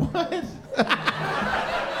mean, what?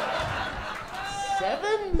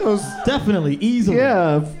 7? Those, Definitely, easily.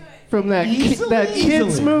 yeah, from that kids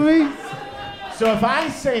Easily. movie. So if I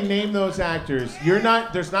say name those actors, there's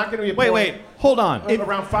not going to be a Wait, hold on.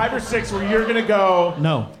 around 5 or 6 where you're going to go.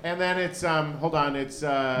 No. And then it's, hold on, it's,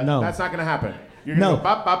 No. that's not going to happen. You're going to No. go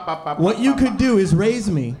bop, bop, bop, bop, What bop, you bop, could bop. do is raise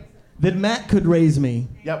me. Then Matt could raise me.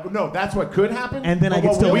 Yeah, but no, that's what could happen. And then I But could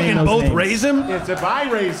what still will We name can those both names. raise him? It's if I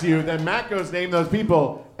raise you, then Matt goes name those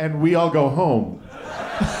people, and we all go home.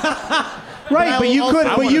 Right, but you I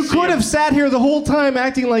wanna see could him. have sat here the whole time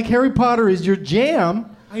acting like Harry Potter is your jam.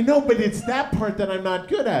 I know, but it's that part that I'm not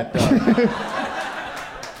good at, though.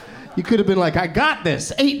 You could have been like, I got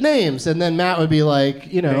this, 8 names, and then Matt would be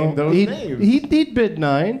like, you know, Name those names. He'd bid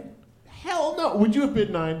 9. Hell no. Would you have bid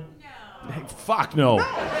 9? Fuck no. No.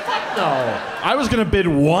 I was going to bid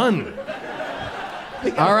 1.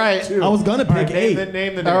 All right. Two. I was gonna All right, pick name 8.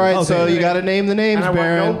 Name the names. All right, Okay. so you got to name the names, And I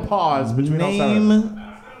Baron. want no pause between all 7. Name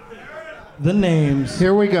the names.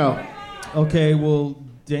 Here we go. Okay, well,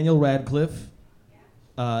 Daniel Radcliffe,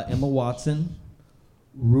 Emma Watson,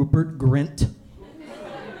 Rupert Grint,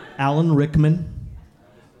 Alan Rickman,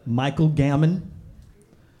 Michael Gammon,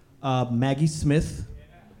 Maggie Smith,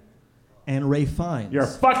 and Ray Fiennes. You're a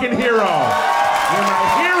fucking hero. You're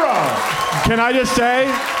my hero. Can I just say?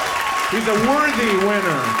 He's a worthy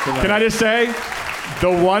winner tonight. Can I just say?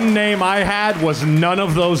 The one name I had was none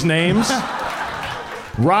of those names.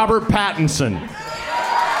 Robert Pattinson.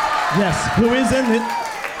 Yes, who is in it?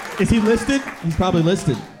 Is he listed? He's probably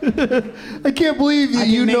listed. I can't believe I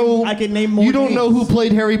you can know. name- I can name more You don't know who names.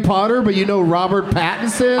 played Harry Potter, but you know Robert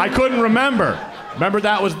Pattinson. I couldn't remember. Remember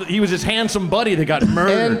he was his handsome buddy that got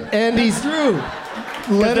murdered. and he's True.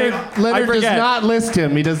 Leonard does forget. not list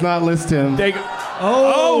him. He does not list him.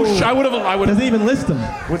 I would have. Doesn't even list them.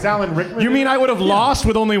 Was Alan Rickman? You mean I would have lost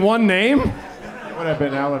with only one name? That would have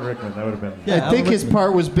been Alan Rickman. That would have been. I think his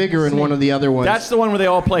part was bigger in one of the other ones. That's the one where they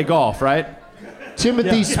all play golf, right?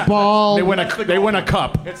 Timothy Spall. They win a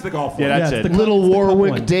cup. It's the golf one. Yeah, that's Yeah, it. it's the Little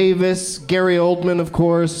Warwick one. Davis, Gary Oldman, of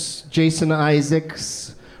course, Jason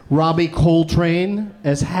Isaacs, Robbie Coltrane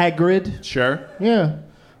as Hagrid. Sure. Yeah,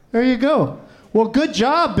 there you go. Well, good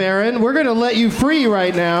job, Baron. We're going to let you free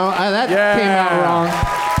right now. That came out wrong.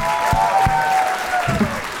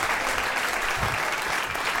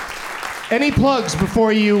 Any plugs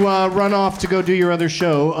before you run off to go do your other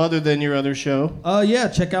show, other than your other show? Yeah,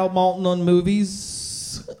 check out Malton on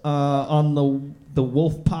Movies on the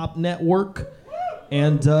Wolf Pop Network.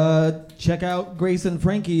 And check out Grace and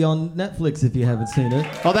Frankie on Netflix if you haven't seen it.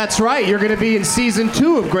 Oh, that's right. You're going to be in season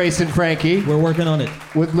 2 of Grace and Frankie. We're working on it.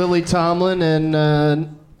 With Lily Tomlin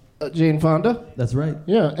and Jane Fonda. That's right.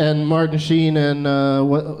 Yeah, and Martin Sheen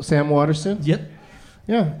and Sam Waterston. Yep.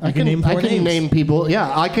 Yeah, I can name 4 I can names. name people.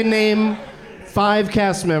 Yeah, I can name 5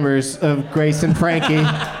 cast members of Grace and Frankie.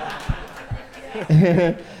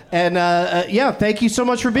 And yeah, thank you so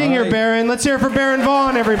much for being here, Baron. Let's hear it for Baron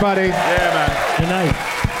Vaughn, everybody. Yeah, man. Good night.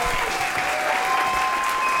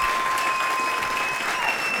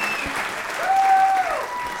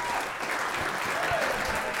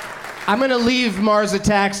 I'm going to leave Mars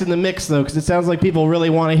Attacks in the mix, though, because it sounds like people really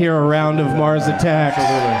want to hear a round of Mars Attacks.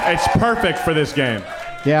 It's perfect for this game.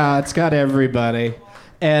 Yeah, it's got everybody.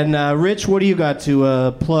 And Rich, what do you got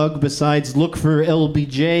to plug besides look for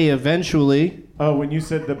LBJ eventually? Oh, when you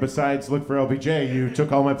said that besides look for LBJ, you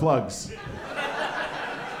took all my plugs.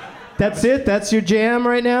 That's it? That's your jam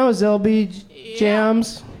right now? Is LB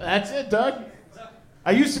Jams? That's it, Doug.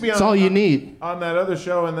 I used to be on. That's all you need. On that other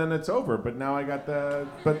show, and then it's over. But now I got the.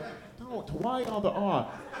 But don't. Why all the awe?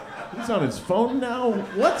 He's on his phone now.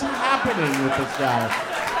 What's happening with this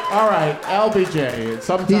guy? All right, LBJ.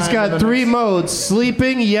 Sometime He's got 3 modes: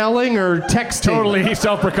 sleeping, yelling, or texting. Totally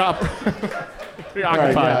self-preoccupied.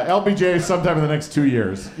 Right, yeah. LBJ sometime in the next 2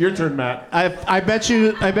 years. Your turn, Matt. I bet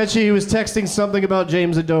you he was texting something about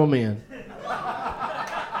James Adomian.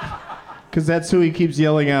 Because that's who he keeps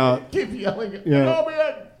yelling out. Keep yelling. Yeah.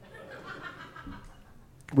 Adomian!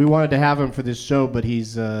 We wanted to have him for this show, but he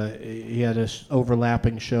had a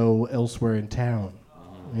overlapping show elsewhere in town.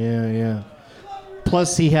 Yeah.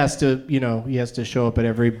 Plus, he has to show up at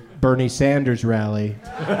every Bernie Sanders rally.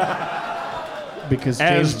 Because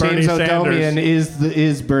James Adomian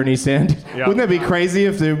is Bernie Sanders. Yep. Wouldn't that be crazy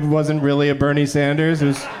if there wasn't really a Bernie Sanders? It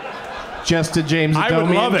was just a James I would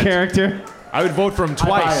love Adomian it. character. I would vote for him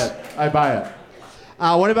twice. I buy it.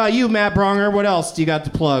 What about you, Matt Braunger? What else do you got to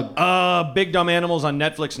plug? Big Dumb Animals on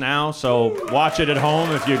Netflix now, so watch it at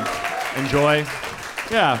home if you enjoy.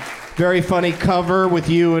 Yeah. Very funny cover with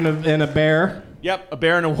you and a bear. Yep, a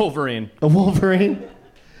bear and a wolverine. A wolverine?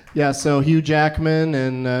 Yeah, so Hugh Jackman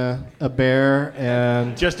and a bear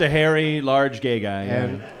and... Just a hairy, large gay guy.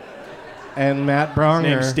 And Matt Braunger.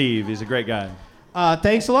 His name's Steve. He's a great guy.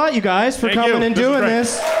 Thanks a lot, you guys, for Thank coming you. and This was doing great.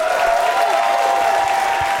 this.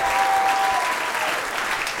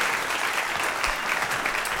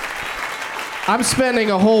 I'm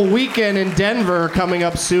spending a whole weekend in Denver coming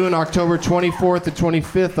up soon, October 24th and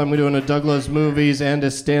 25th. I'm doing a Douglas Movies and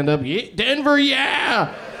a stand-up. Yeah, Denver,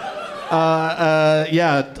 yeah!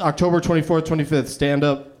 Yeah, October 24th, 25th,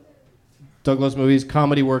 stand-up, Douglas Movies,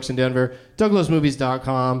 Comedy Works in Denver,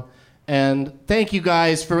 douglasmovies.com. And thank you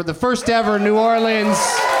guys for the first ever New Orleans.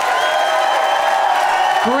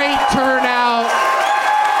 Great turnout.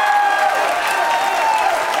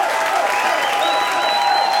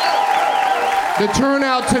 The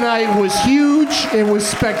turnout tonight was huge. It was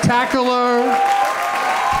spectacular.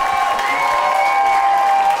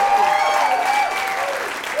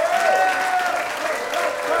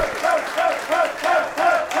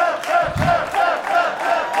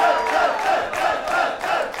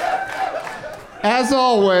 As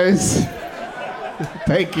always,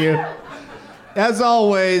 thank you. As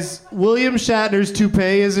always, William Shatner's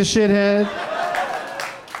toupee is a shithead.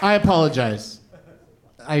 I apologize.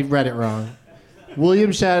 I read it wrong.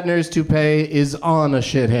 William Shatner's toupee is on a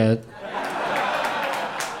shithead.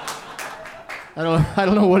 I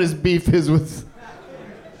don't know what his beef is with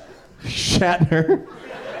Shatner.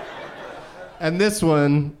 And this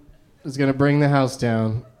one is gonna bring the house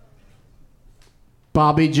down.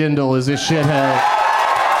 Bobby Jindal is a shithead.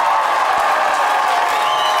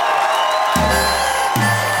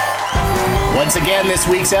 One Once again, this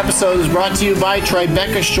week's episode is brought to you by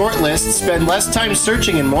Tribeca Shortlist. Spend less time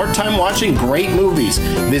searching and more time watching great movies.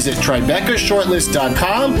 Visit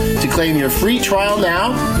TribecaShortlist.com to claim your free trial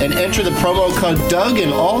now and enter the promo code Doug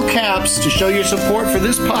in all caps to show your support for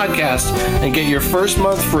this podcast and get your first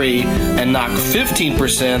month free and knock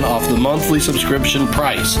 15% off the monthly subscription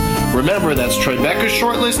price. Remember, that's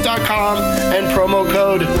TribecaShortlist.com and promo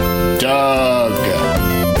code Doug.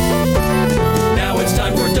 Now it's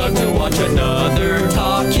time for Doug to watch another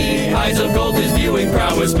talkie. Eyes of gold, his viewing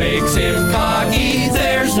prowess makes him cocky.